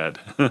 I read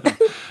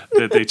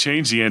that they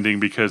changed the ending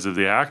because of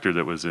the actor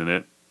that was in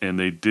it, and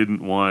they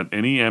didn't want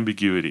any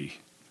ambiguity.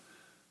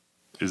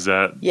 Is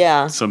that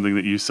something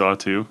that you saw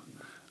too?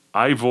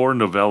 Ivor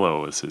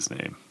Novello is his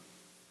name.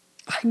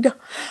 I know.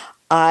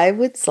 I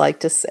would like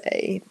to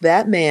say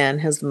that man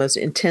has the most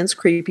intense,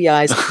 creepy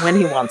eyes when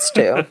he wants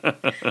to.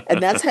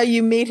 And that's how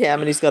you meet him,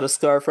 and he's got a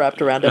scarf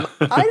wrapped around him.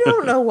 I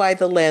don't know why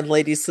the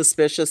landlady's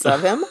suspicious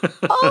of him.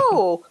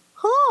 Oh,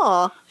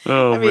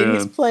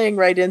 he's playing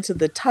right into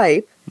the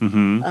type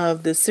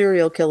of the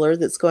serial killer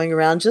that's going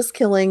around just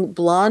killing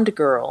blonde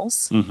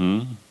girls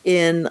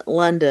in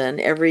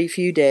London every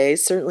few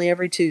days, certainly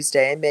every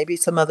Tuesday, and maybe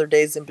some other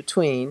days in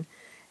between.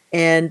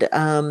 And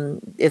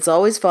it's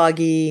always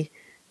foggy.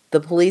 The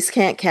police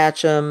can't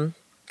catch him.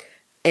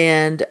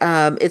 And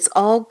it's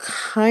all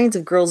kinds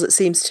of girls, it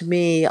seems to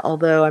me,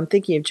 although I'm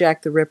thinking of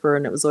Jack the Ripper,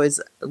 and it was always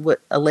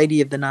a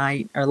lady of the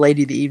night or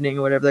lady of the evening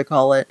or whatever they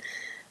call it.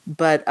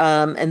 But,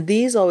 and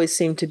these always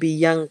seem to be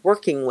young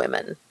working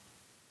women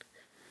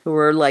who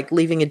were like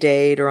leaving a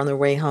date or on their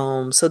way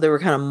home. So they were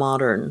kind of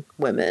modern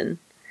women.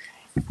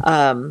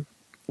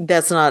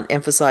 That's not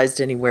emphasized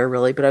anywhere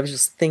really, but I was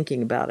just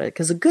thinking about it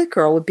because a good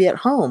girl would be at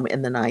home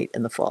in the night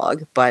in the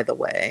fog, by the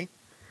way,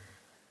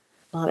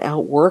 not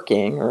out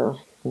working or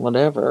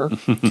whatever.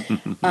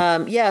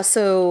 Yeah.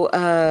 So,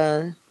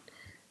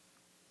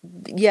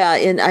 yeah.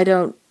 And I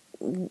don't,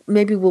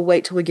 maybe we'll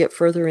wait till we get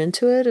further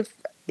into it if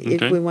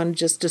Okay. we want to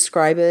just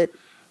describe it.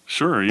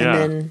 Sure. And Yeah.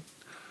 then,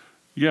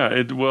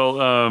 Yeah.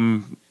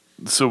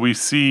 So we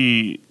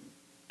see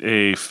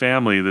a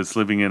family that's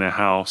living in a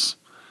house,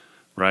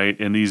 right?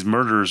 And these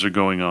murders are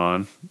going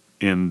on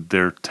in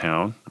their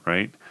town,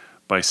 right?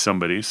 By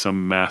somebody,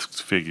 some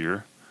masked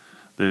figure.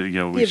 The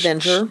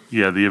Avenger.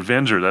 The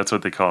Avenger. That's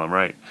what they call him,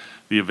 right?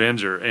 The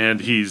Avenger, and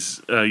he's,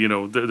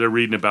 they're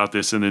reading about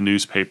this in the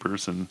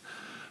newspapers, and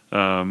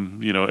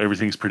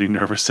everything's pretty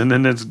nervous. And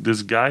then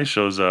this guy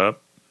shows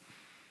up,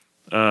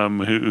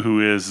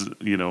 who is,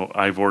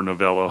 Ivor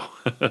Novello.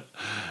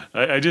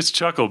 I just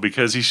chuckle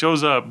because he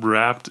shows up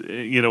wrapped,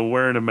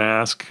 wearing a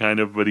mask, kind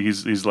of, but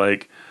he's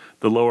like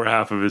the lower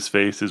half of his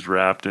face is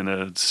wrapped in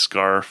a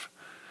scarf,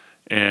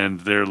 and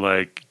they're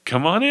like,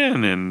 "Come on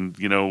in, and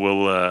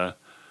we'll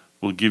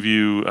give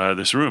you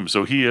this room."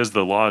 So he is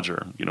the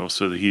lodger,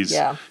 so that he's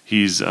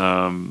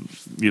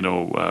in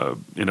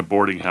a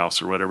boarding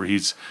house or whatever.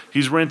 He's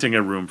renting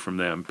a room from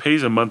them,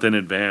 pays a month in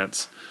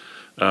advance.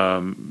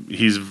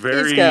 He's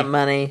got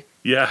money.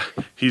 Yeah,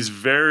 he's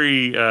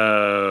very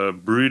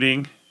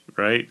brooding,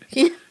 right?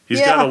 He's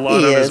Yeah, got a lot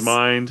he on his is.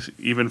 mind,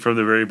 even from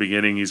the very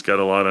beginning. He's got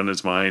a lot on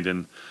his mind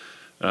and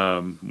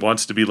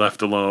wants to be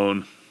left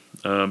alone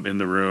in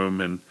the room.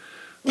 And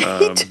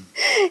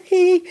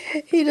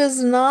He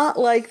does not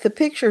like the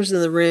pictures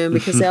in the room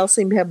because they all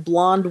seem to have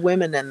blonde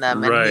women in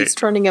them, and Right. he's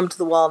turning them to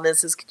the wall and then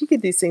says, "Could you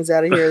get these things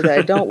out of here? That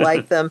I don't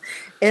like them."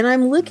 And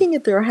I'm looking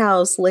at their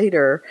house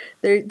later.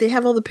 They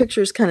have all the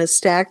pictures kind of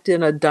stacked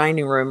in a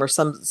dining room or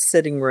some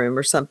sitting room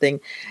or something,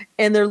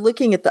 and they're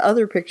looking at the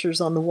other pictures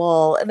on the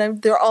wall,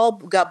 and they're all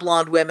got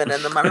blonde women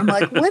in them. And I'm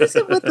like, what is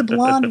it with the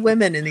blonde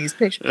women in these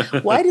pictures?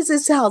 Why does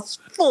this house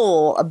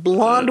full of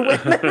blonde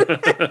women?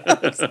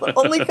 That's the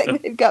only thing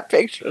they've got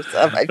pictures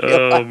of, I feel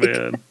oh like.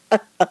 man,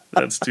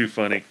 that's too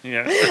funny.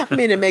 Yeah, I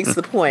mean, it makes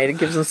the point. It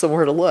gives them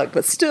somewhere to look,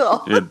 but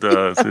still. it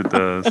does. It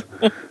does.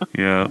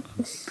 Yeah.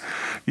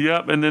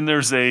 Yep. And then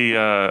there's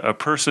a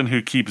person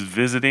who keeps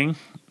visiting,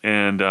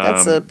 and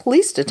That's a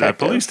police a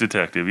detective. police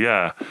detective.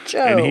 Yeah, Joe.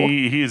 and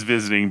he is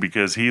visiting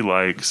because he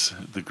likes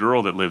the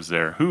girl that lives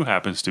there, who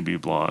happens to be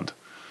blonde.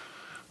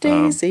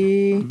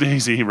 Daisy.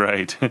 Daisy,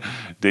 right?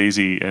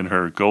 Daisy and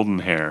her golden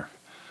hair,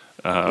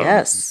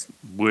 Yes.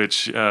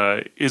 which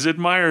is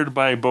admired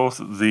by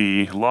both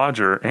the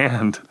lodger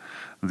and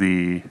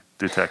the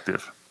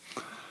detective.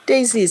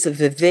 Daisy's a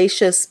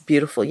vivacious,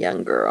 beautiful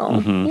young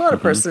girl. A lot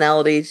of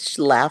personality.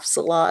 She laughs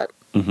a lot.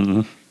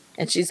 Mm-hmm.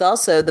 And she's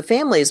also, the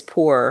family is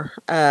poor.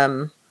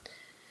 And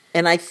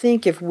I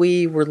think if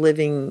we were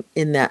living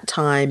in that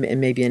time,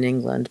 and maybe in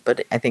England,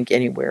 but I think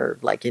anywhere,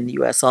 like in the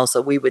U.S.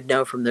 also, we would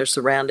know from their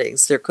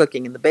surroundings. They're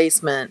cooking in the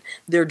basement.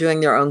 They're doing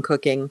their own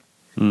cooking.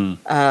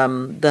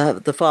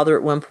 The father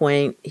at one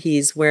point,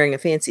 he's wearing a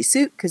fancy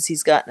suit because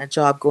he's gotten a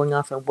job going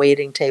off and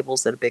waiting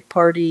tables at a big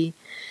party.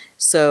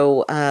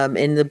 So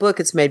in the book,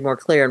 it's made more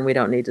clear, and we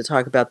don't need to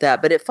talk about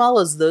that. But it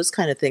follows those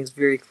kind of things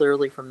very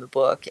clearly from the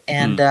book.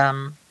 And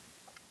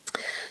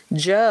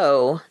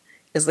Joe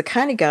is the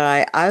kind of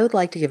guy I would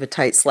like to give a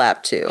tight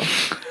slap to.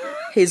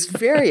 He's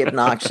very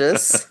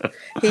obnoxious.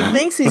 He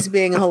thinks he's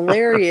being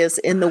hilarious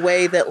in the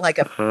way that like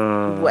a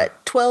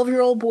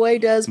 12-year-old boy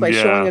does by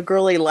Yeah. showing a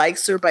girl he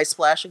likes her by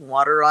splashing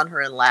water on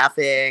her and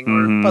laughing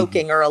or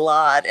poking her a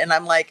lot. And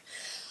I'm like,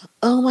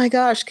 oh my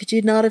gosh, could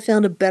you not have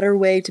found a better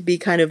way to be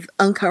kind of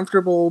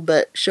uncomfortable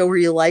but show her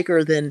you like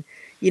her than,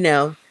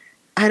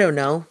 I don't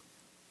know,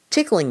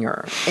 tickling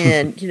her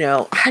and,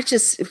 I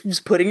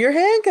just putting your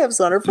handcuffs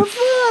on her for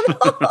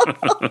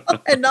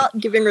fun and not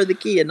giving her the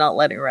key and not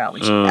letting her out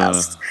when she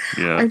asks.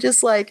 Yeah. I'm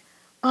just like,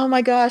 oh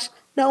my gosh,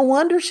 no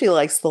wonder she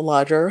likes the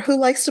lodger who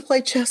likes to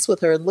play chess with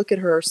her and look at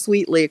her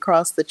sweetly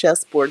across the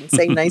chessboard and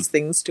say nice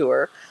things to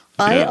her.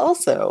 I Yeah.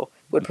 also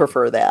would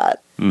prefer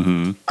that.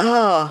 Mm-hmm.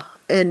 Oh,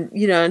 and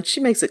and she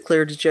makes it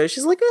clear to Joe.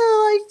 She's like,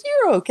 "Oh,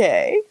 you're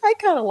okay. I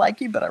kind of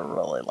like you, but I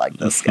really like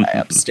this guy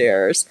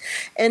upstairs."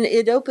 And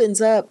it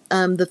opens up.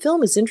 The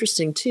film is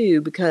interesting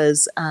too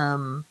because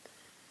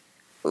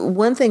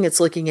one thing it's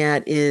looking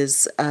at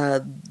is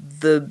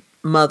the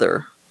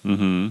mother,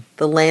 the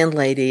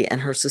landlady,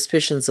 and her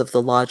suspicions of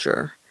the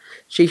lodger.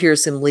 She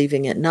hears him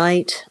leaving at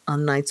night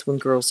on nights when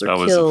girls are That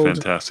was killed. a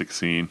fantastic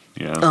scene.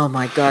 Yeah. Oh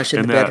my gosh!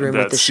 In And the bedroom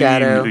with the scene,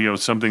 shadow.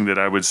 something that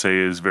I would say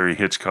is very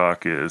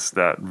Hitchcock is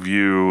that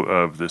view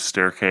of the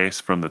staircase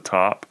from the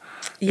top.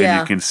 And Yeah.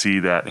 you can see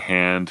that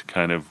hand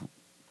kind of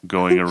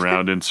going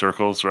around in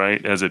circles,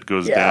 right, as it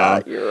goes Yeah,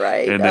 down. you're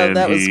right. And Oh, then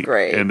that was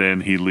great. and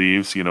then he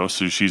leaves,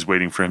 so she's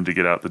waiting for him to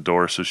get out the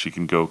door so she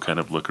can go kind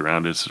of look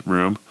around his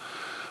room.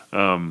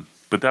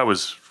 But that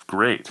was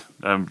great.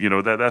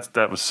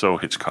 That was so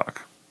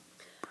Hitchcock.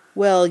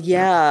 Well,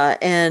 yeah,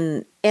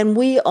 and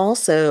we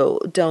also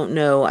don't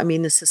know. I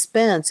mean, the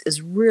suspense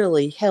is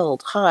really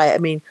held high. I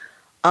mean,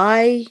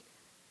 I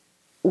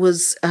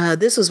was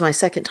this was my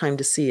second time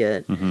to see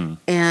it, Mine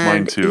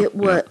and too. it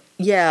was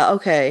yeah,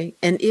 okay,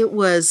 and it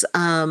was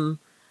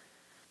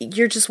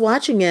you're just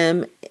watching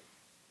him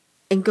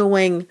and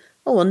going,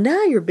 oh well,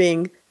 now you're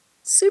being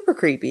super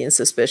creepy and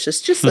suspicious.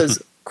 Just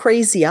those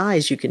crazy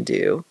eyes you can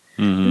do.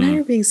 And now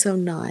you're being so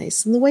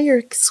nice. And the way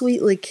you're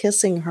sweetly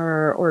kissing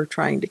her or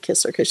trying to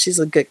kiss her because she's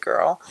a good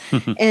girl.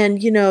 And,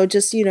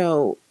 just,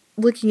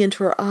 looking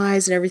into her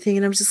eyes and everything.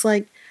 And I was just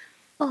like,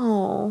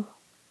 oh,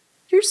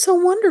 you're so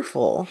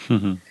wonderful.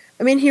 I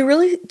mean, he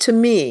really, to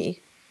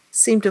me,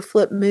 seemed to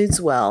flip moods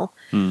well.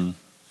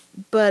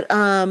 But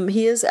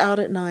he is out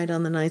at night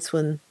on the nights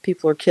when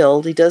people are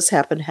killed. He does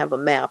happen to have a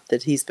map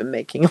that he's been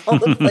making all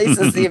the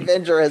places the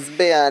Avenger has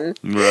been,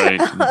 Right.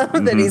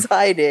 that he's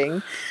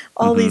hiding,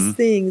 all these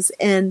things.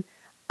 And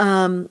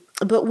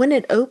but when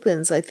it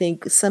opens, I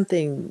think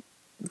something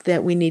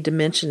that we need to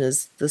mention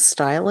is the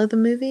style of the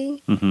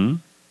movie.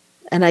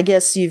 And I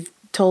guess you've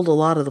told a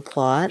lot of the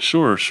plot.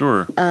 Sure.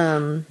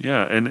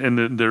 Yeah,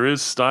 and there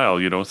is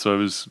style,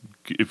 So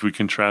if we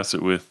contrast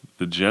it with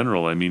the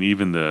general, I mean,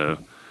 even the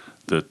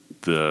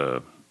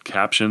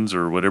captions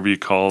or whatever you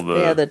call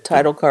the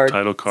title cards.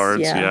 Title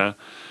cards, yeah.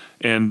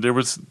 And there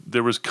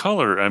was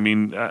color. I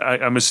mean,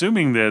 I'm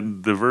assuming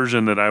that the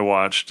version that I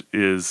watched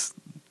is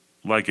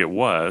like it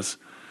was.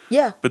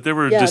 Yeah. But there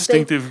were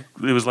distinctive.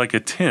 It was like a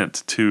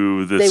tint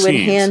to the scenes. They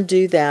would hand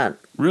do that.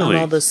 Really?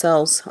 On all the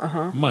cells.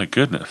 My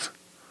goodness.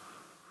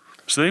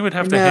 So they would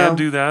have to hand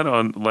do that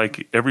on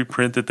like every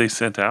print that they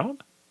sent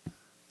out?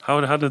 How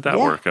did that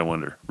work, I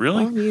wonder?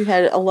 Really? Well, you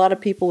had a lot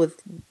of people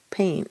with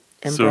paint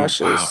and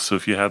brushes. Wow. So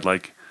if you had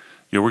like,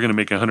 we're going to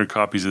make 100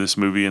 copies of this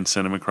movie and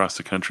send them across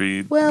the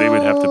country, they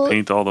would have to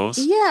paint all those?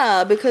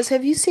 Yeah, because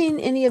have you seen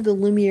any of the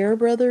Lumiere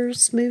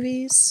brothers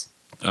movies?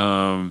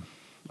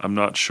 I'm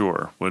not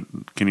sure. What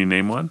can you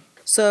name one?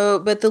 So,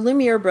 but the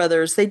Lumiere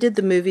brothers, they did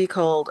the movie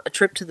called A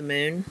Trip to the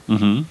Moon.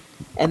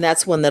 And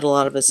that's one that a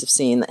lot of us have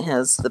seen that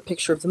has the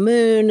picture of the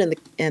moon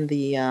and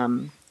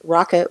the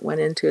rocket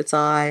went into its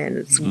eye and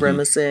it's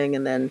grimacing.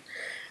 And then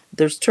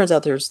turns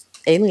out there's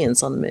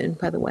aliens on the moon,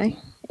 by the way.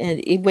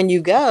 And when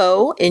you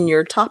go in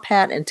your top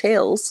hat and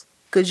tails,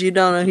 because you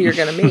don't know who you're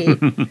going to meet,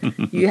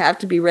 you have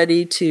to be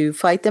ready to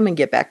fight them and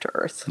get back to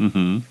Earth.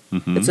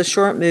 It's a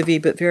short movie,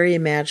 but very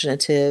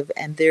imaginative.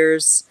 And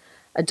there's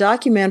a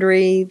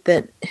documentary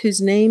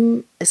whose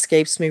name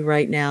escapes me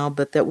right now,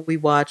 but that we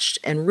watched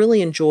and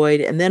really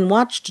enjoyed, and then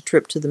watched A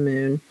Trip to the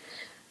Moon.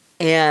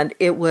 And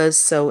it was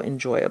so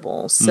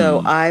enjoyable.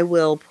 So I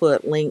will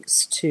put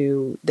links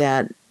to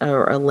that,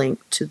 or a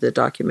link to the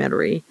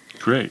documentary.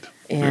 Great.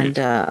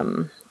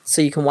 And so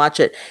you can watch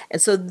it.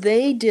 And so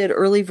they did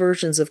early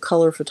versions of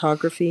color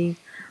photography,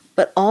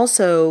 but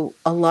also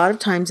a lot of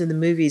times in the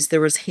movies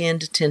there was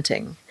hand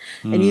tinting.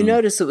 And you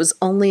notice it was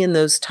only in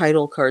those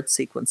title card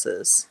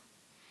sequences.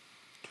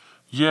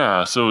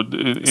 Yeah, so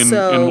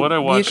in what I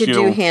watched, you could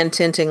do hand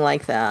tinting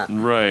like that.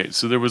 Right.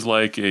 So there was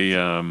like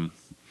a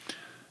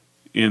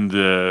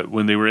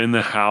when they were in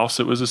the house,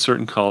 it was a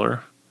certain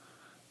color.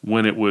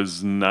 When it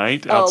was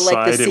night outside,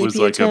 like it was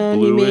like tone, a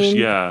bluish,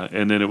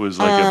 and then it was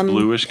like a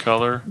bluish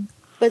color.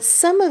 But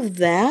some of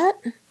that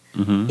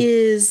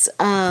is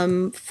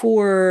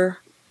for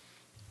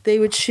they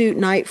would shoot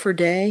night for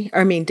day.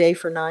 I mean, day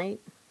for night.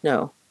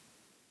 No.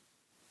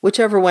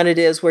 Whichever one it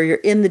is, where you're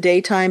in the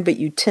daytime, but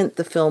you tint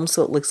the film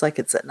so it looks like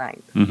it's at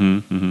night.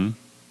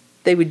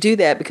 They would do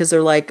that because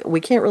they're like,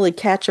 we can't really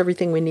catch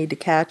everything we need to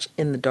catch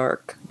in the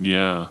dark.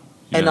 Yeah.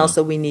 And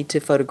also we need to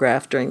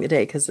photograph during the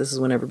day because this is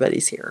when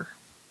everybody's here.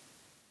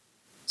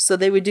 So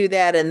they would do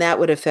that, and that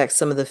would affect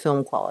some of the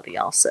film quality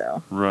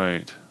also.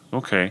 Right.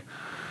 Okay.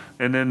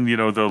 And then,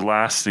 the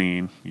last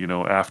scene,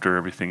 after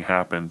everything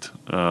happened,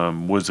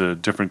 was a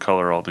different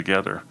color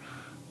altogether.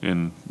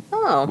 In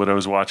what I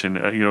was watching,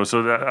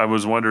 so that I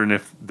was wondering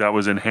if that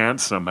was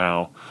enhanced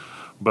somehow.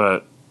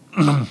 But,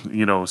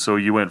 so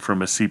you went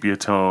from a sepia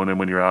tone, and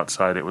when you're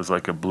outside, it was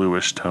like a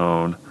bluish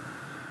tone.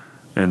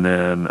 And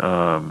then,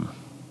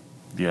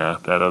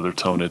 that other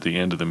tone at the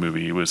end of the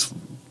movie, it was,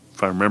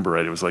 if I remember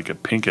right, it was like a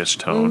pinkish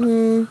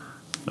tone.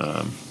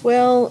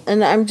 Well,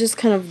 and I'm just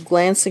kind of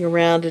glancing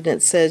around, and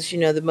it says,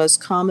 the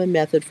most common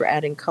method for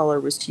adding color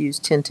was to use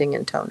tinting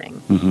and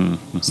toning.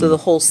 So the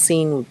whole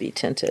scene would be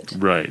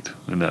tinted. Right,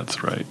 and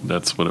that's right.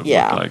 That's what it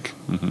looked like.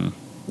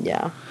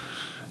 Yeah.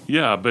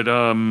 Yeah, but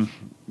none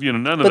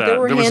of that.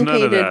 There was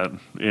none of that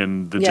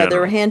in the general.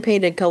 There were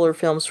hand-painted color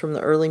films from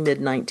the early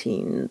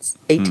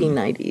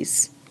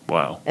mid-1890s.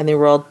 Wow. And they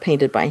were all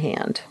painted by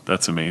hand.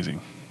 That's amazing.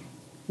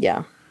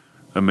 Yeah.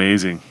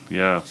 Amazing,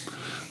 yeah.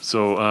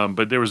 So,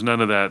 but there was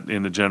none of that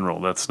in the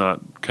general. That's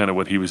not kind of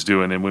what he was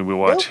doing. And when we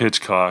watch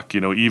Hitchcock,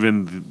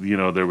 even,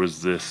 there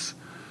was this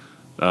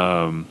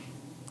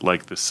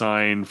like the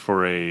sign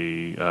for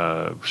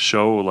a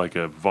show, like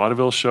a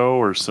vaudeville show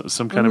or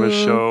some kind of a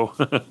show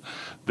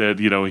that,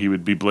 he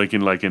would be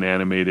blinking like an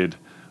animated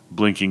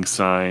blinking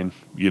sign,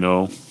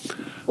 Well,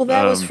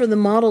 that was for the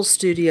model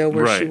studio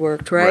where she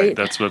worked, right? Right.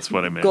 That's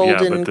what I meant.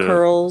 Golden but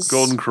Curls.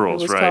 Golden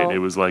Curls, right. Called. It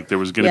was like there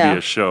was going to be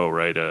a show,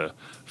 right? A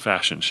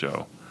fashion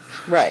show.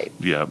 Right.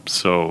 Yeah.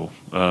 So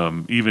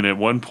even at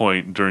one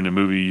point during the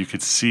movie, you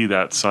could see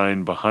that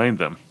sign behind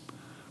them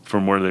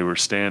from where they were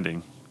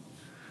standing.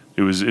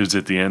 It was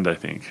at the end, I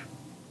think.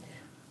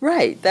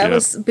 Right. That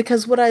was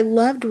because what I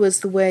loved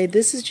was the way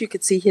you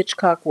could see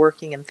Hitchcock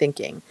working and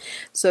thinking.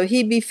 So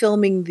he'd be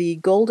filming the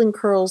Golden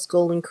Curls.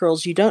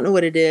 You don't know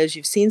what it is.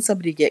 You've seen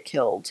somebody get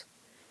killed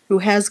who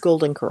has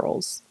golden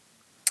curls.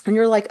 And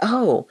you're like,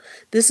 oh,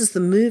 this is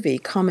the movie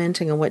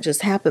commenting on what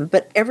just happened.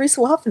 But every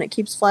so often it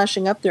keeps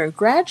flashing up there. And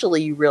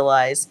gradually you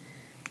realize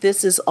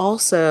this is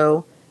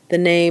also the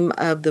name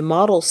of the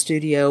model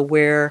studio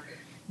where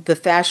the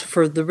fashion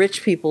for the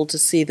rich people to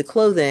see the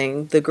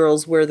clothing, the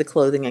girls wear the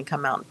clothing and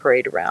come out and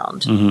parade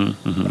around.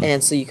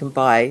 And so you can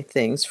buy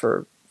things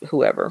for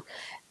whoever.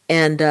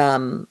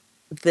 And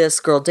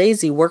this girl,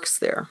 Daisy, works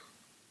there.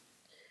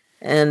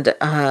 And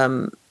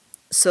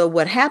so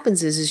what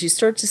happens is you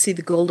start to see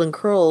the golden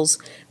curls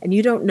and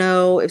you don't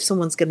know if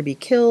someone's going to be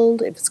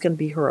killed, if it's going to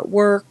be her at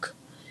work,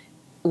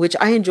 which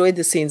I enjoyed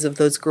the scenes of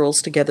those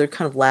girls together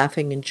kind of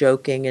laughing and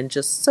joking and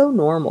just so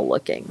normal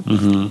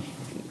looking.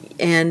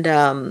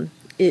 And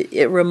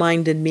it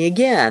reminded me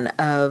again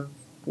of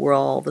we're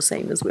all the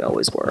same as we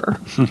always were,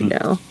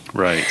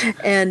 Right.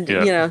 And,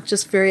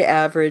 just very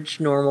average,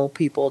 normal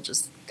people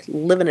just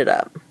living it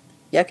up,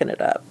 yucking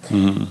it up.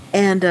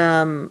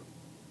 And,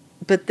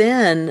 but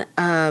then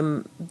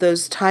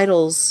those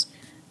titles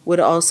would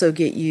also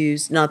get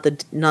used, not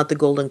the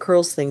Golden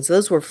Curls things.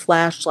 Those were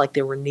flashed like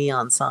they were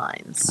neon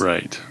signs.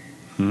 Right.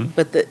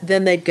 But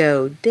then they'd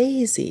go,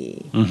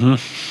 Daisy. And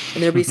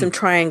there'd be some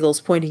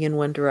triangles pointing in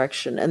one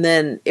direction. And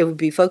then it would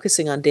be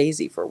focusing on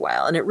Daisy for a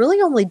while. And it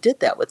really only did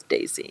that with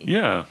Daisy.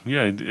 Yeah.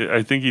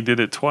 I think he did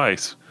it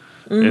twice.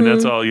 And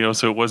that's all,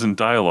 so it wasn't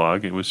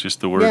dialogue. It was just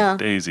the word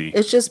Daisy.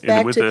 It's just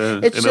back with to...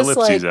 an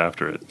ellipses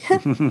after it.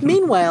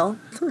 Meanwhile,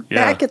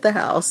 back at the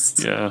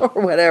house. Or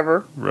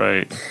whatever.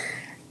 Right.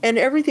 And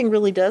everything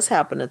really does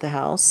happen at the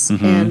house.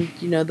 And,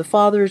 the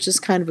father is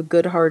just kind of a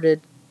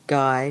good-hearted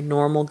guy,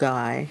 normal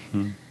guy.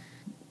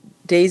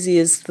 Daisy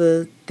is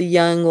the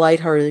young,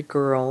 lighthearted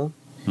girl.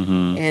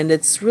 And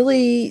it's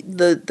really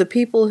the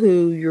people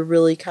who you're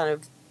really kind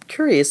of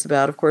curious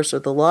about, of course, are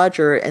the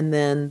lodger and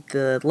then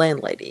the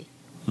landlady,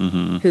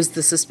 who's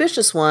the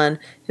suspicious one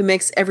who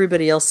makes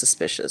everybody else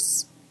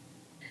suspicious.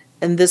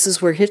 And this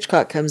is where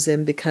Hitchcock comes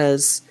in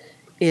because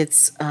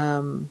it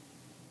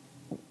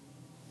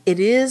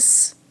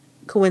is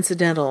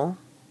coincidental.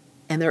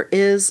 And there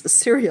is a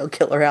serial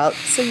killer out,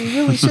 so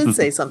you really should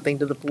say something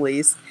to the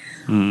police.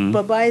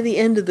 But by the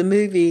end of the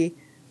movie,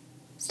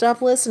 stop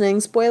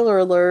listening, spoiler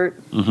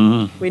alert,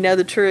 we know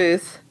the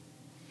truth.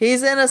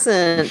 He's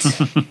innocent.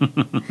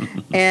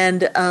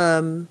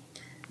 And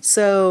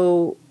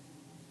so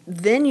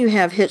then you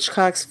have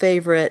Hitchcock's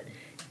favorite,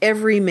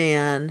 every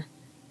man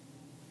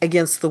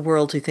against the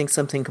world who thinks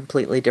something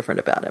completely different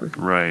about him.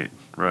 Right.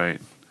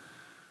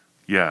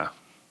 Yeah.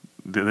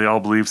 They all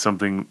believe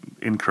something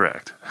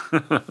incorrect.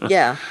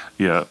 Yeah.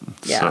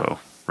 So,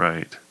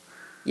 right.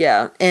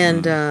 Yeah.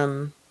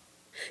 And,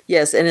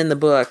 yes, and in the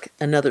book,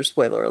 another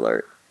spoiler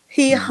alert,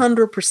 he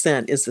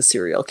 100% is the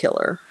serial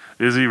killer.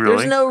 Is he really?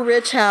 There's no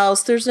rich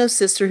house. There's no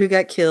sister who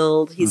got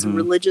killed. He's a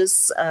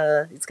religious,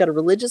 he's got a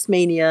religious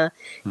mania.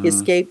 He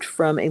escaped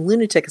from a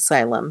lunatic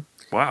asylum.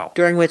 Wow.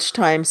 During which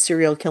time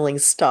serial killing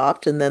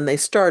stopped, and then they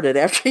started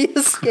after he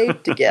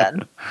escaped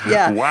again.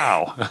 Yeah.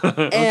 Wow.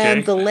 Okay.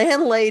 And the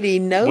landlady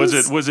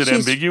knows. Was it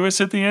ambiguous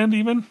at the end?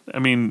 Even I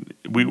mean,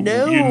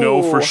 no, you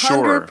know for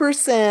sure.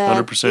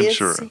 100%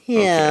 sure.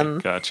 Him.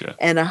 Okay, gotcha.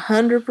 And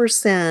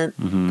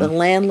 100% the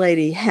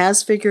landlady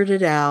has figured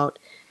it out,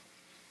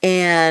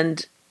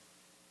 and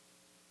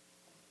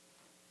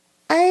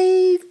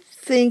I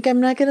think I'm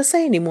not going to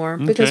say anymore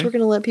because we're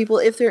going to let people,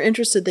 if they're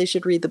interested, they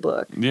should read the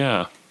book.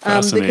 Yeah,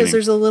 fascinating. Because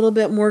there's a little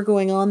bit more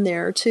going on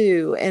there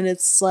too, and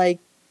it's like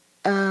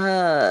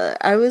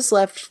I was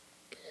left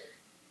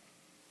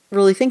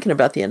really thinking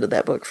about the end of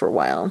that book for a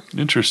while.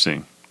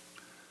 Interesting.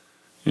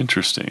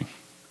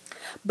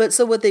 But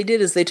so what they did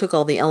is they took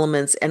all the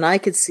elements, and I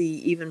could see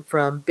even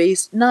from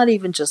not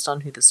even just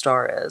on who the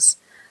star is,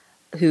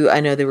 who I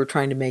know they were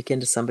trying to make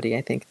into somebody,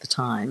 I think, at the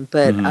time,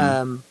 but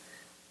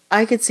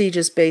I could see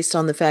just based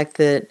on the fact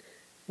that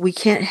we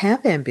can't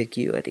have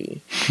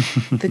ambiguity.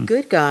 The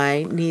good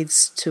guy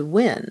needs to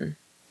win.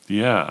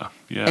 Yeah.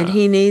 And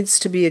he needs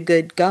to be a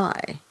good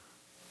guy.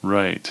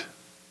 Right.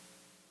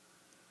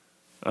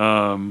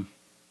 So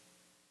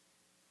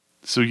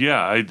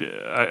yeah,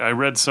 I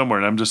read somewhere,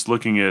 and I'm just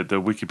looking at the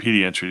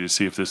Wikipedia entry to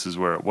see if this is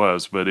where it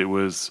was, but it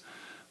was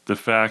the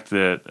fact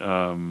that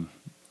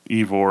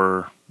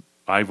Ivor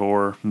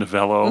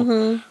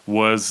Novello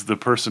was the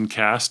person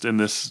cast in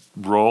this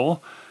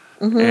role.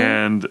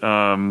 And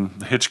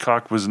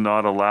Hitchcock was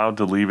not allowed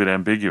to leave it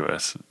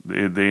ambiguous.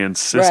 They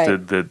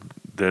insisted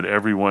that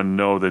everyone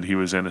know that he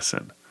was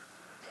innocent.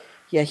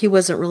 Yeah, he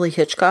wasn't really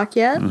Hitchcock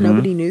yet.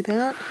 Nobody knew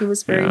that. He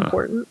was very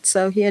important,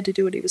 so he had to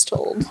do what he was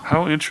told.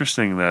 How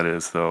interesting that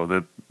is, though,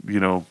 that,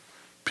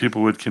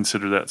 people would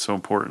consider that so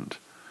important.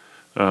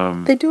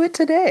 They do it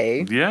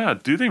today. Yeah,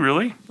 do they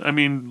really? I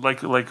mean,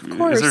 like,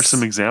 is there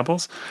some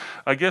examples?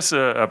 I guess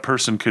a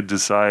person could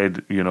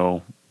decide,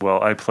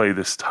 well, I play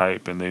this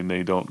type, and then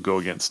they don't go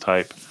against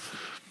type.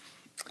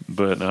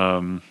 But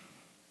and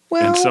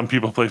some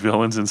people play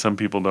villains, and some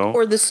people don't.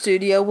 Or the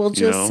studio will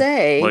just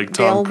say, like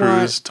Tom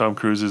Cruise. Tom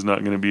Cruise is not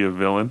going to be a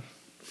villain.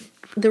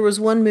 There was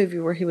one movie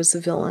where he was a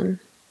villain.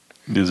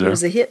 Is there? It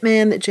was a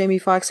hitman that Jamie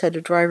Foxx had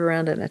to drive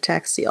around in a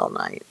taxi all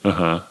night.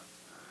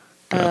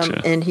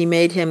 Gotcha. And he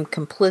made him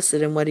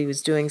complicit in what he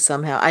was doing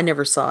somehow. I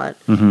never saw it.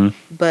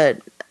 But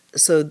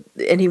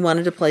and he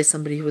wanted to play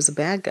somebody who was a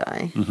bad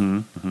guy.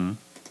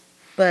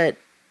 But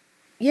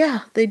yeah,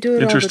 they do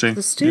it all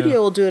the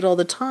studio will do it all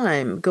the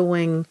time,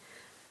 going,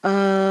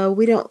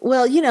 we don't,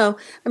 well,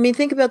 I mean,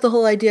 think about the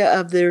whole idea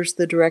of there's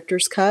the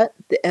director's cut,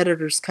 the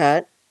editor's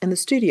cut, and the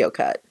studio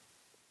cut.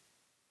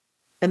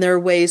 And there are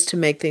ways to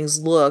make things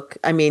look,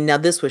 I mean, now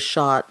this was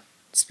shot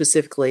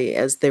specifically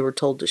as they were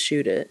told to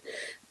shoot it.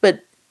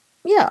 But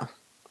yeah,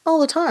 all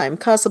the time.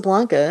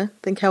 Casablanca,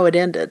 think how it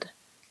ended.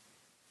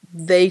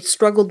 They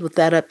struggled with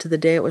that up to the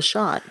day it was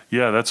shot.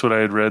 Yeah, that's what I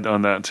had read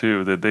on that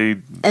too, that they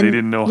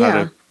didn't know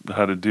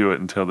how to do it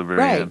until the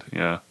very end.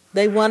 Yeah.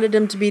 They wanted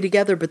them to be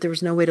together, but there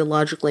was no way to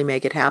logically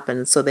make it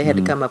happen. So they had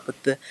to come up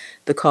with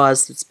the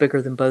cause that's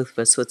bigger than both of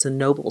us. So it's a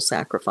noble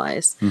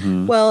sacrifice.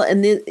 Well,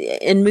 and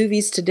in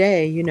movies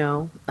today,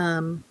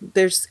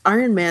 there's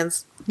Iron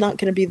Man's not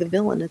going to be the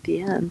villain at the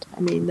end. I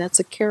mean,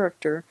 that's a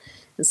character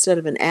instead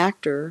of an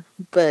actor.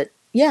 But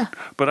yeah.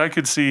 But I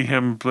could see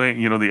him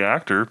playing, the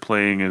actor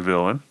playing a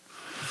villain.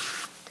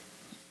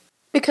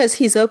 Because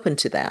he's open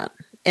to that.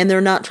 And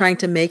they're not trying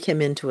to make him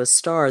into a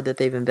star that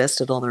they've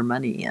invested all their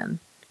money in.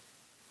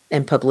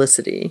 And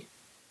publicity.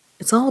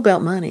 It's all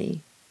about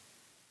money.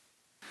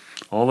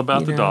 All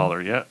about the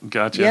dollar. Yeah,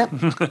 gotcha.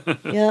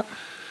 Yep.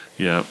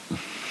 Yep.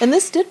 And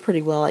this did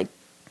pretty well, I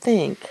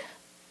think.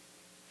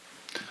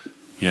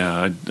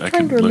 Yeah, I I'm can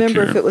trying to remember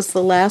look if it was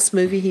the last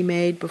movie he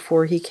made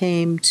before he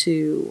came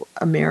to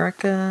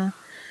America.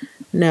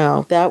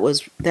 No, that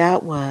was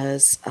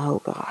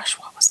oh gosh,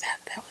 what was that?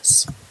 That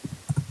was.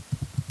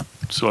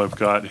 So I've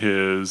got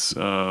his.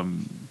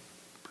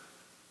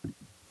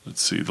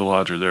 Let's see, The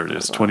Lodger. There it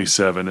is,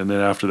 27. And then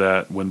after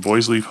that, When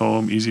Boys Leave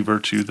Home, Easy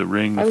Virtue, The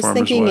Ring, The Farmer's Wife. I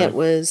was thinking it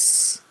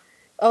was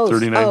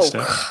 39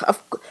 Steps.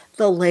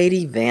 The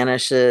Lady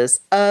Vanishes,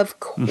 of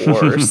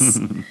course.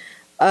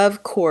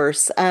 Of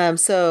course.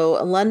 So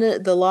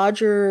London, The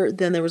Lodger.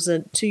 Then there was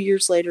 2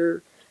 years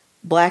later,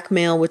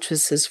 Blackmail, which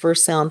was his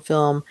first sound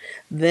film.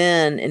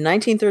 Then in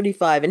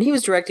 1935, and he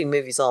was directing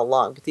movies all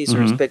along, but these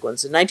are his big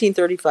ones. In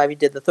 1935, he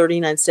did The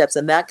 39 Steps,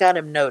 and that got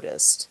him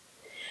noticed.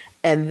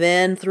 And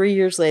then 3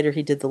 years later,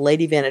 he did The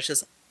Lady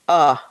Vanishes.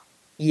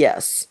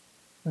 Yes.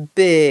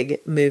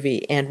 Big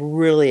movie and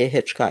really a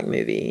Hitchcock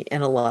movie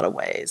in a lot of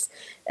ways.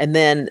 And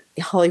then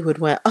Hollywood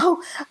went,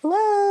 oh,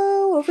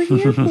 hello, over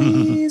here,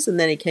 please. And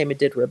then he came and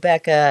did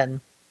Rebecca,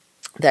 and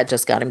that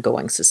just got him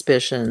going.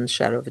 Suspicion,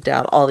 Shadow of a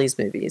Doubt, all these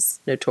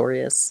movies,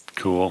 Notorious.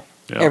 Cool.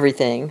 Yeah.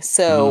 Everything.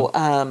 So,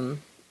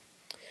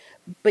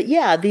 but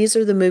yeah, these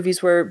are the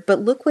movies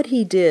but look what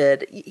he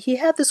did. He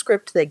had the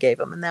script they gave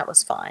him, and that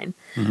was fine.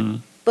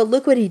 But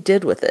look what he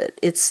did with it.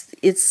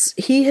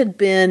 He had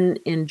been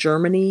in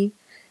Germany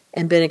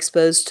and been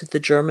exposed to the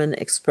German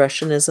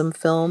expressionism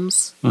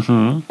films.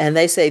 And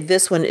they say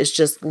this one is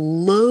just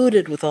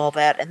loaded with all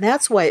that. And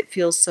that's why it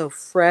feels so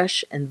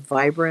fresh and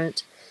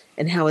vibrant,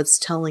 and how it's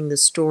telling the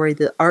story,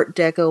 the Art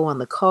Deco on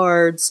the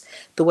cards,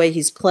 the way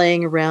he's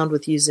playing around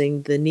with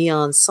using the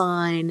neon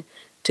sign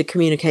to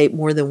communicate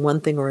more than one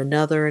thing or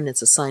another. And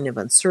it's a sign of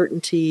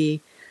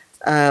uncertainty.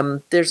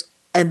 And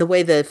the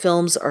way the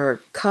films are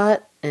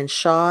cut and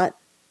shot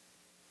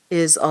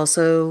is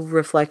also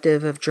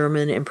reflective of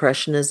German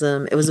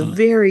Impressionism. It was a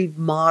very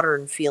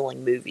modern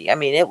feeling movie. I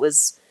mean, it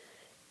was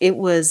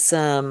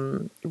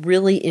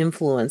really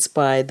influenced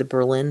by the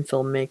Berlin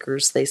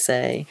filmmakers, they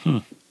say.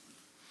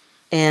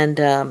 And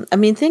I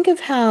mean, think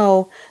of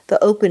how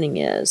the opening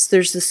is.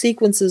 There's the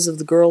sequences of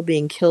the girl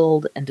being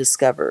killed and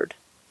discovered.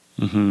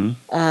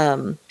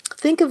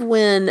 Think of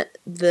when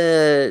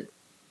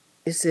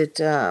is it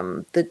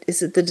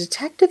the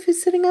detective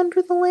who's sitting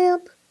under the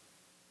lamp?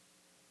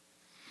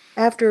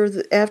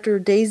 After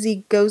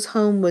Daisy goes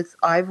home with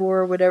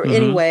Ivor or whatever.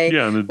 Anyway,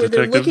 the where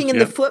they're looking in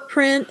the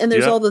footprint, and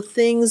there's all the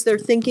things they're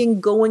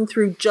thinking going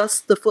through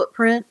just the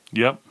footprint.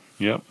 Yep.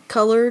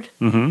 Colored.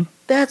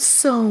 That's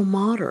so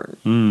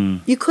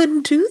modern. You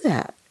couldn't do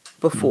that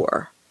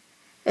before.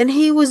 And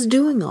he was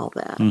doing all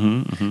that.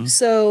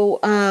 So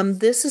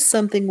this is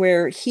something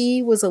where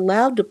he was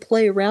allowed to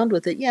play around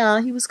with it.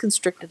 Yeah, he was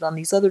constricted on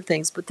these other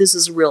things, but this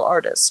is a real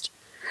artist.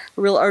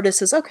 A real artist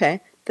says,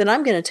 okay, then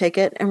I'm going to take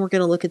it and we're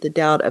going to look at the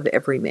doubt of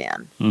every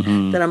man.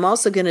 Mm-hmm. Then I'm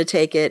also going to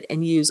take it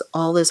and use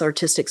all this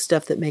artistic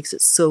stuff that makes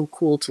it so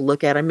cool to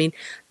look at. I mean,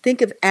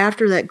 think of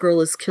after that girl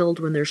is killed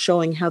when they're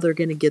showing how they're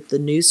going to get the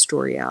news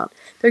story out.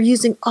 They're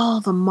using all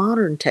the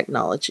modern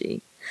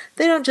technology.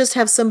 They don't just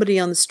have somebody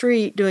on the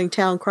street doing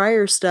town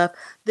crier stuff.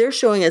 They're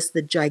showing us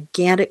the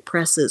gigantic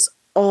presses,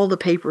 all the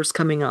papers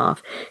coming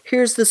off.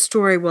 Here's the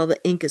story while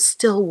the ink is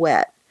still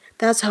wet.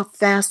 That's how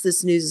fast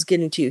this news is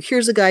getting to you.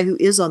 Here's a guy who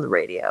is on the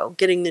radio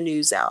getting the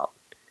news out.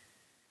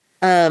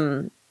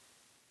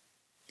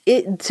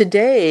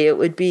 Today it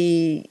would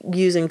be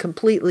using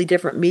completely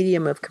different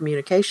medium of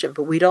communication,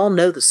 but we'd all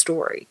know the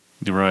story.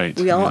 Right.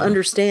 We all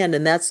understand,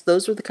 and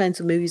those are the kinds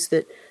of movies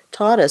that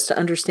taught us to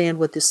understand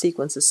what this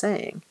sequence is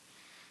saying.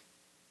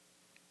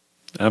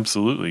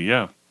 Absolutely,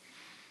 yeah.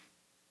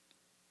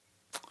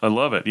 I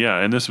love it, yeah.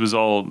 And this was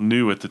all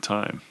new at the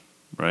time,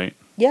 right?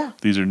 Yeah.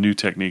 These are new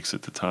techniques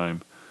at the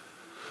time.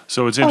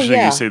 So it's interesting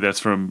you say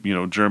that's from,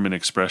 German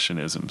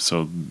Expressionism.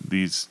 So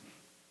these,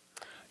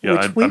 which we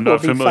I'm will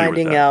not be familiar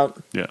finding with that.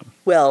 out. Yeah.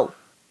 Well,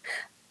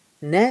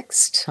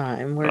 next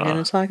time we're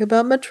going to talk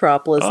about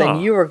Metropolis,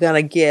 and you are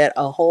going to get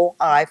a whole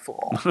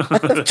eyeful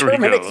of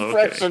German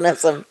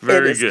Expressionism. Okay.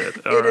 Very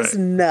good. All it is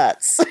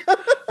nuts.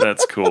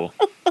 That's cool.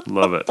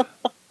 Love it.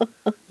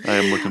 I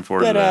am looking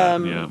forward to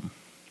that. Yeah.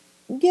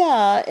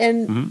 Yeah,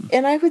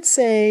 and I would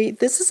say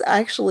this is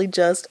actually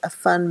just a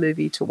fun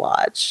movie to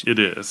watch. It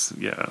is,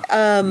 yeah.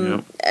 I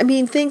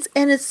mean,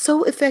 and it's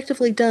so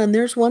effectively done.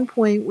 There's one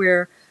point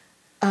where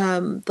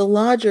the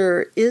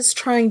lodger is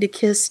trying to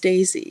kiss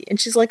Daisy, and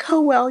she's like, "Oh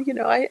well,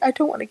 I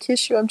don't want to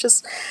kiss you.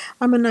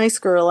 I'm a nice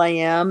girl, I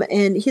am."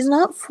 And he's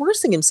not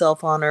forcing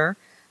himself on her.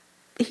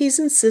 He's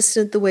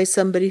insistent the way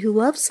somebody who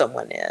loves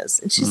someone is.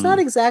 And she's not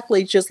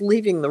exactly just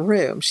leaving the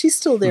room. She's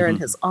still there in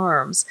his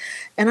arms.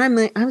 And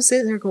I'm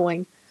sitting there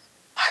going,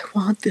 I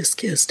want this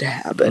kiss to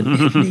happen.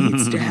 It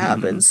needs to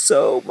happen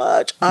so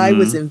much. I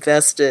was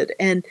invested.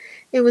 And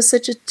it was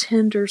such a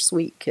tender,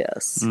 sweet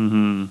kiss.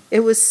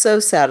 It was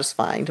so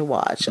satisfying to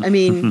watch. I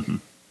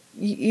mean,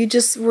 you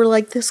just were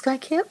like, this guy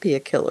can't be a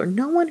killer.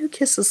 No one who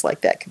kisses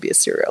like that could be a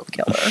serial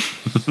killer.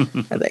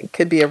 I think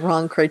could be a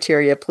wrong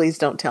criteria. Please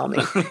don't tell me.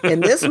 In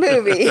this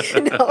movie,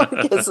 no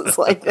one kisses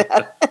like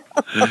that.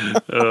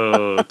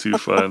 Oh, too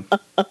fun.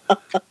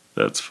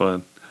 That's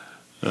fun.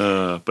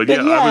 But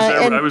yeah,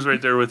 I was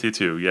right there with you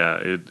too. Yeah,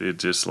 it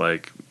just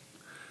like,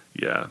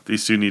 yeah,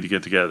 these two need to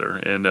get together,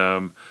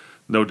 and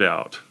no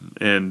doubt,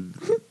 and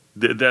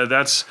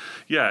that's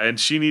and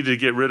she needed to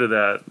get rid of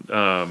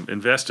that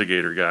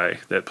investigator guy,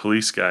 that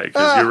police guy,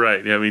 because you're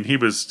right. I mean, he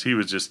was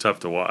just tough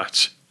to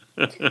watch.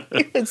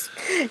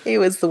 he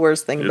was the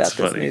worst thing about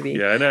this movie.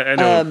 Yeah, and I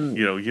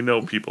know you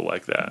know people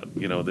like that,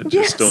 that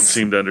just don't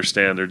seem to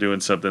understand they're doing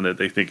something that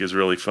they think is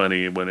really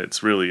funny when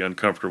it's really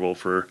uncomfortable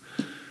for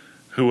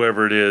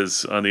whoever it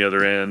is on the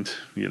other end,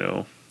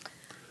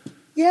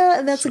 Yeah,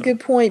 and that's a good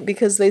point,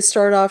 because they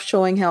start off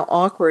showing how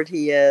awkward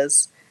he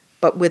is,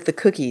 but with the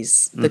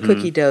cookies, the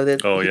cookie dough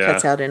that he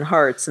cuts out in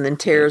hearts and then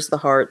tears the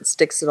heart and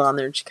sticks it on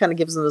there. And she kind of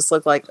gives him this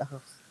look like, oh,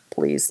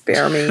 please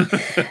spare me.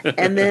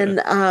 And then,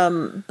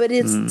 but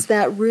it's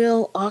that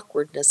real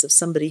awkwardness of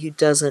somebody who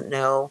doesn't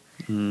know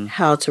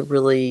how to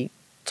really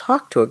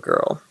talk to a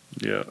girl.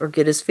 Yeah. Or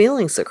get his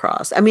feelings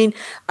across. I mean,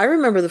 I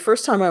remember the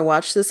first time I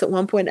watched this, at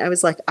one point I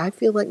was like, I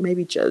feel like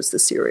maybe Joe's the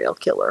serial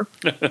killer.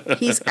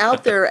 He's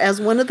out there as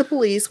one of the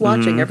police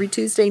watching every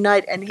Tuesday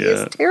night, and he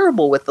is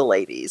terrible with the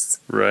ladies.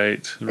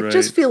 Right. I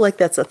just feel like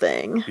that's a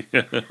thing.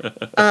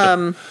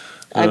 I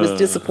was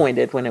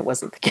disappointed when it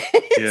wasn't the case.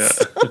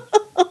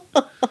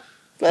 Yeah.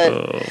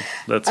 But,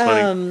 that's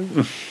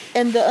funny.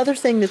 And the other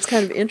thing that's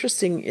kind of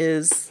interesting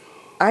is,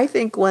 I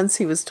think once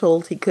he was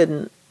told he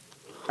couldn't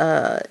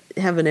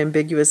have an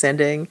ambiguous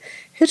ending,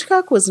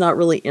 Hitchcock was not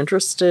really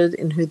interested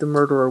in who the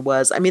murderer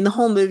was. I mean, the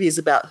whole movie is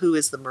about who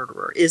is the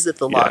murderer. Is it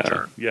the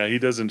lodger? Yeah, he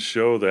doesn't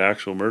show the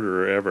actual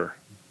murderer ever.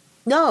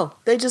 No,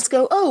 they just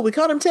go, oh, we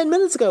caught him 10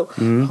 minutes ago.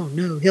 Oh,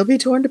 no, he'll be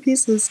torn to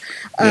pieces.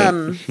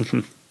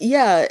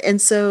 Yeah,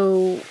 and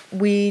so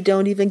we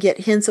don't even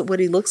get hints at what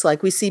he looks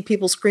like. We see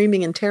people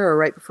screaming in terror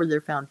right before they're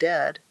found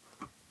dead.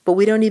 But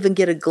we don't even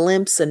get a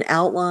glimpse, an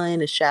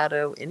outline, a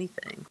shadow,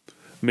 anything.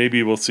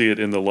 Maybe we'll see it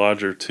in The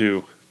Lodger,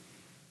 too.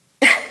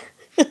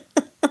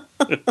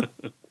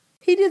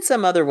 He did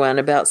some other one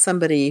about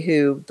somebody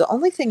who, the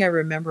only thing I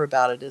remember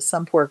about it is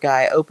some poor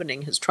guy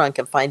opening his trunk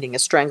and finding a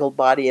strangled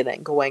body in it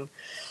and going,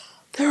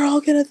 they're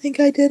all going to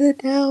think I did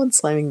it now, and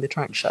slamming the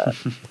trunk shut.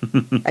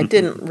 I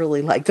didn't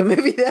really like the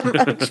movie that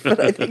much, but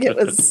I think it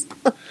was,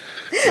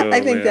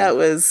 that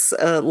was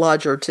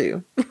Lodger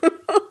 2.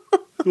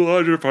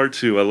 Lodger Part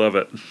 2, I love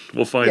it.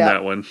 We'll find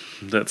that one.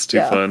 That's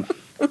too fun.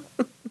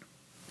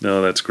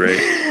 No, that's great.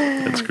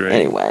 That's great.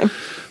 Anyway.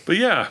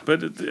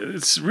 But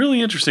it's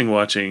really interesting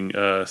watching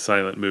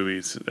silent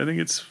movies. I think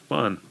it's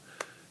fun.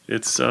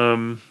 It's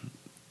I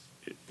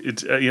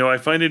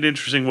find it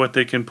interesting what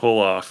they can pull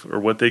off or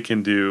what they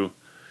can do,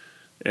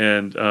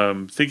 and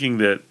thinking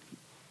that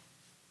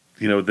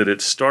that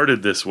it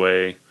started this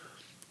way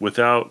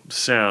without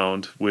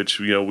sound, which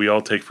we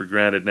all take for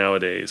granted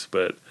nowadays,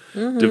 but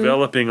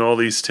developing all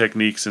these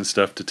techniques and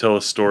stuff to tell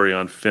a story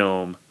on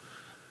film,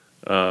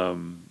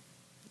 and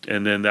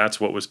then that's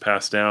what was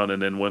passed down.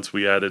 And then once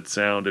we added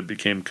sound, it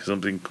became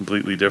something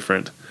completely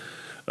different,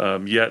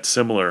 yet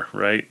similar,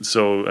 right?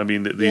 So I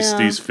mean,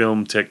 these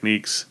film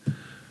techniques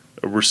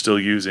we're still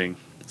using.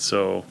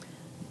 So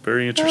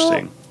very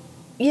interesting. Well,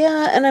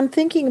 yeah, and I'm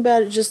thinking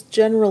about it just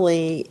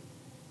generally,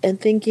 and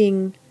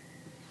thinking,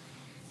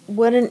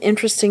 what an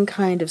interesting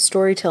kind of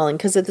storytelling.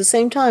 Because at the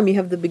same time, you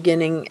have the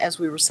beginning, as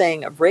we were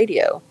saying, of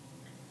radio,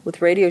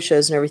 with radio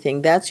shows and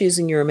everything. That's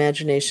using your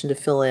imagination to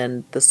fill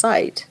in the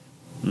sight.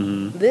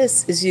 Mm-hmm.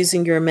 This is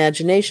using your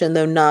imagination,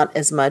 though not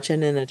as much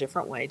and in a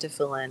different way, to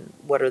fill in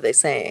what are they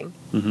saying.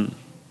 Mm-hmm.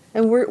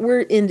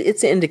 And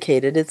it's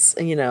indicated, it's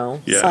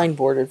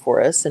signboarded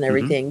for us and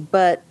everything,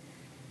 but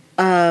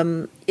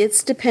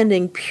it's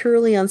depending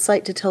purely on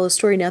sight to tell a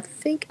story. Now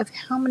think of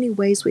how many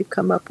ways we've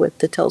come up with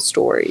to tell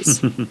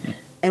stories.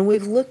 And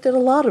we've looked at a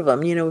lot of them.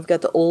 We've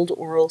got the old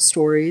oral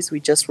stories. We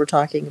just were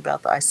talking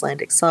about the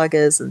Icelandic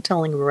sagas and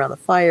telling them around the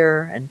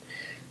fire, and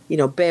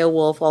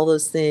Beowulf, all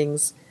those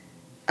things.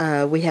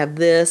 We have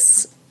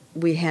this.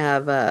 We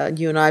have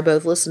you and I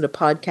both listen to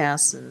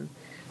podcasts, and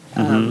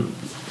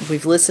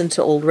we've listened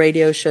to old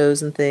radio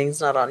shows and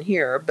things, not on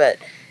here, but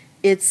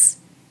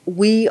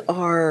we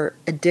are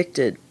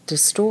addicted to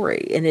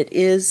story, and it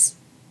is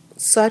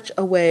such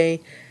a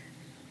way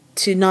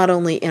to not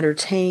only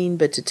entertain,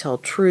 but to tell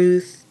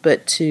truth,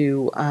 but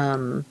to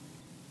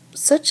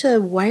such a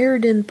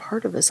wired in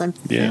part of us. I'm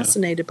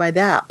fascinated by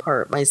that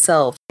part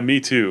myself. Me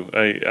too.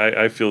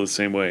 I feel the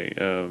same way.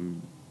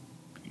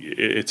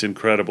 It's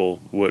incredible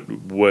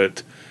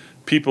what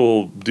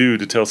people do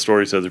to tell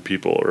stories to other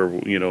people,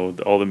 or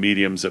all the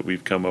mediums that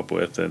we've come up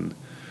with, and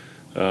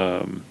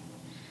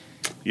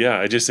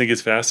I just think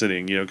it's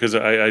fascinating, because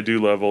I do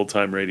love old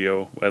time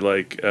radio. I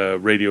like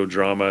radio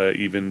drama,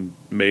 even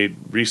made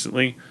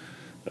recently.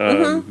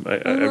 I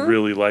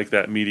really like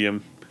that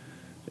medium,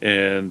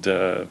 and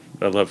I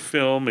love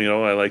film.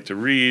 I like to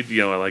read.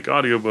 I like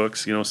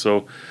audiobooks.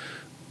 So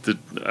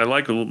I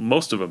like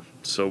most of them.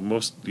 So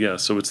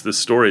so it's the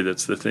story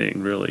that's the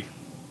thing, really.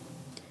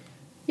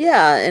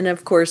 Yeah, and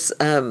of course,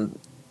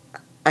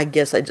 I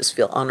guess I just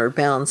feel honor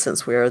bound,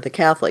 since we are the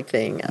Catholic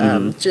thing.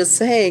 Just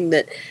saying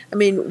that,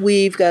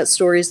 we've got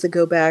stories that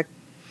go back.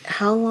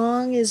 How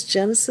long is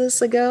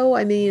Genesis ago?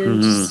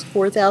 Just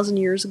 4,000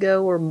 years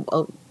ago,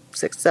 or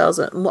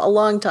 6,000, a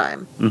long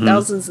time,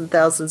 thousands and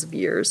thousands of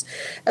years,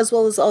 as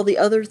well as all the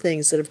other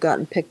things that have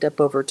gotten picked up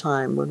over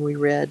time. When we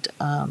read,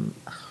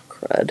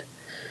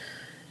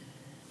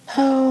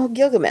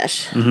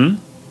 Gilgamesh.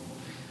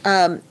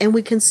 And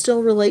we can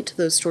still relate to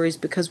those stories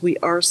because we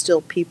are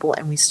still people,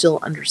 and we still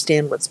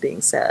understand what's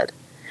being said.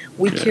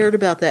 We cared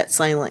about that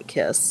silent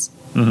kiss.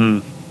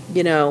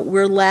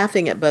 We're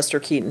laughing at Buster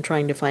Keaton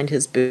trying to find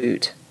his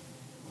boot.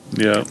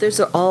 Yeah. Those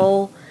are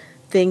all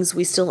things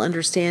we still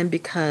understand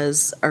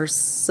because our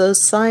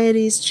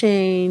societies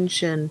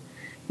change, and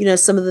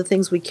some of the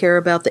things we care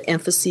about, the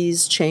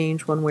emphases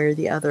change one way or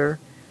the other.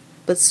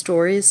 But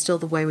story is still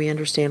the way we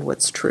understand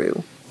what's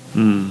true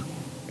and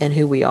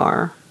who we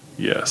are.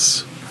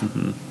 Yes.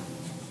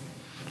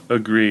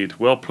 Agreed.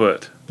 Well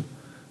put.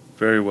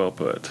 Very well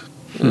put.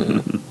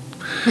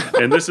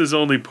 And this is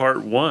only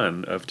part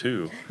 1 of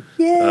 2.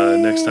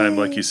 Next time,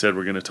 like you said,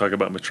 we're going to talk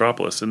about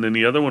Metropolis. And then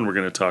the other one we're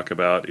going to talk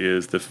about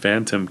is The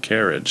Phantom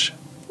Carriage.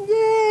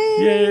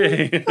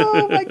 Yay!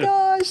 Oh my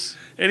gosh.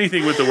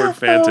 Anything with the word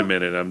phantom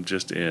in it, I'm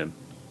just in.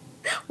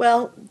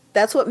 Well,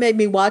 that's what made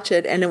me watch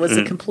it, and it was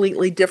a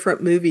completely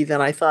different movie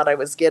than I thought I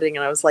was getting,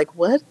 and I was like,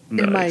 what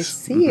am I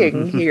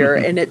seeing here?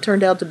 And it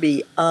turned out to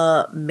be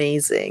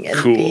amazing. And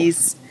cool.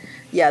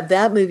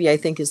 That movie, I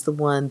think, is the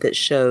one that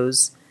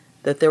shows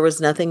that there was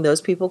nothing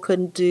those people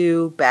couldn't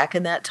do back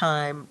in that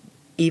time,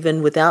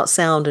 even without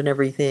sound and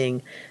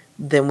everything,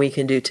 than we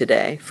can do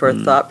today for a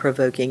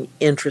thought-provoking,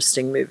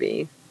 interesting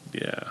movie.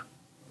 Yeah.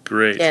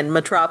 Great. And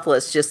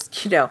Metropolis,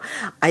 just,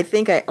 I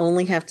think I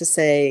only have to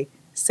say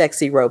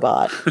sexy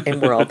robot,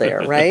 and we're all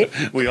there, right?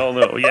 We all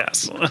know,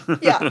 yes.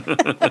 Yeah.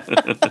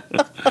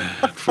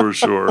 For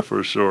sure.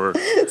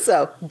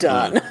 So,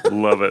 done.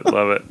 Love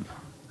it.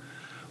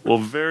 Well,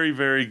 very,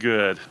 very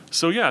good.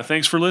 So,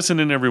 thanks for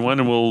listening, everyone,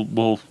 and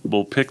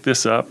we'll pick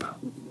this up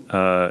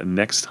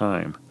next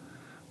time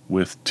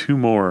with 2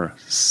 more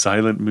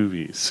silent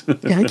movies.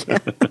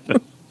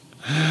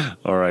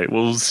 All right.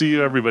 Well, we'll see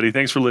you, everybody.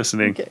 Thanks for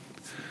listening.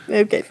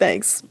 Okay,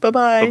 thanks.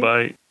 Bye-bye.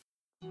 Bye-bye.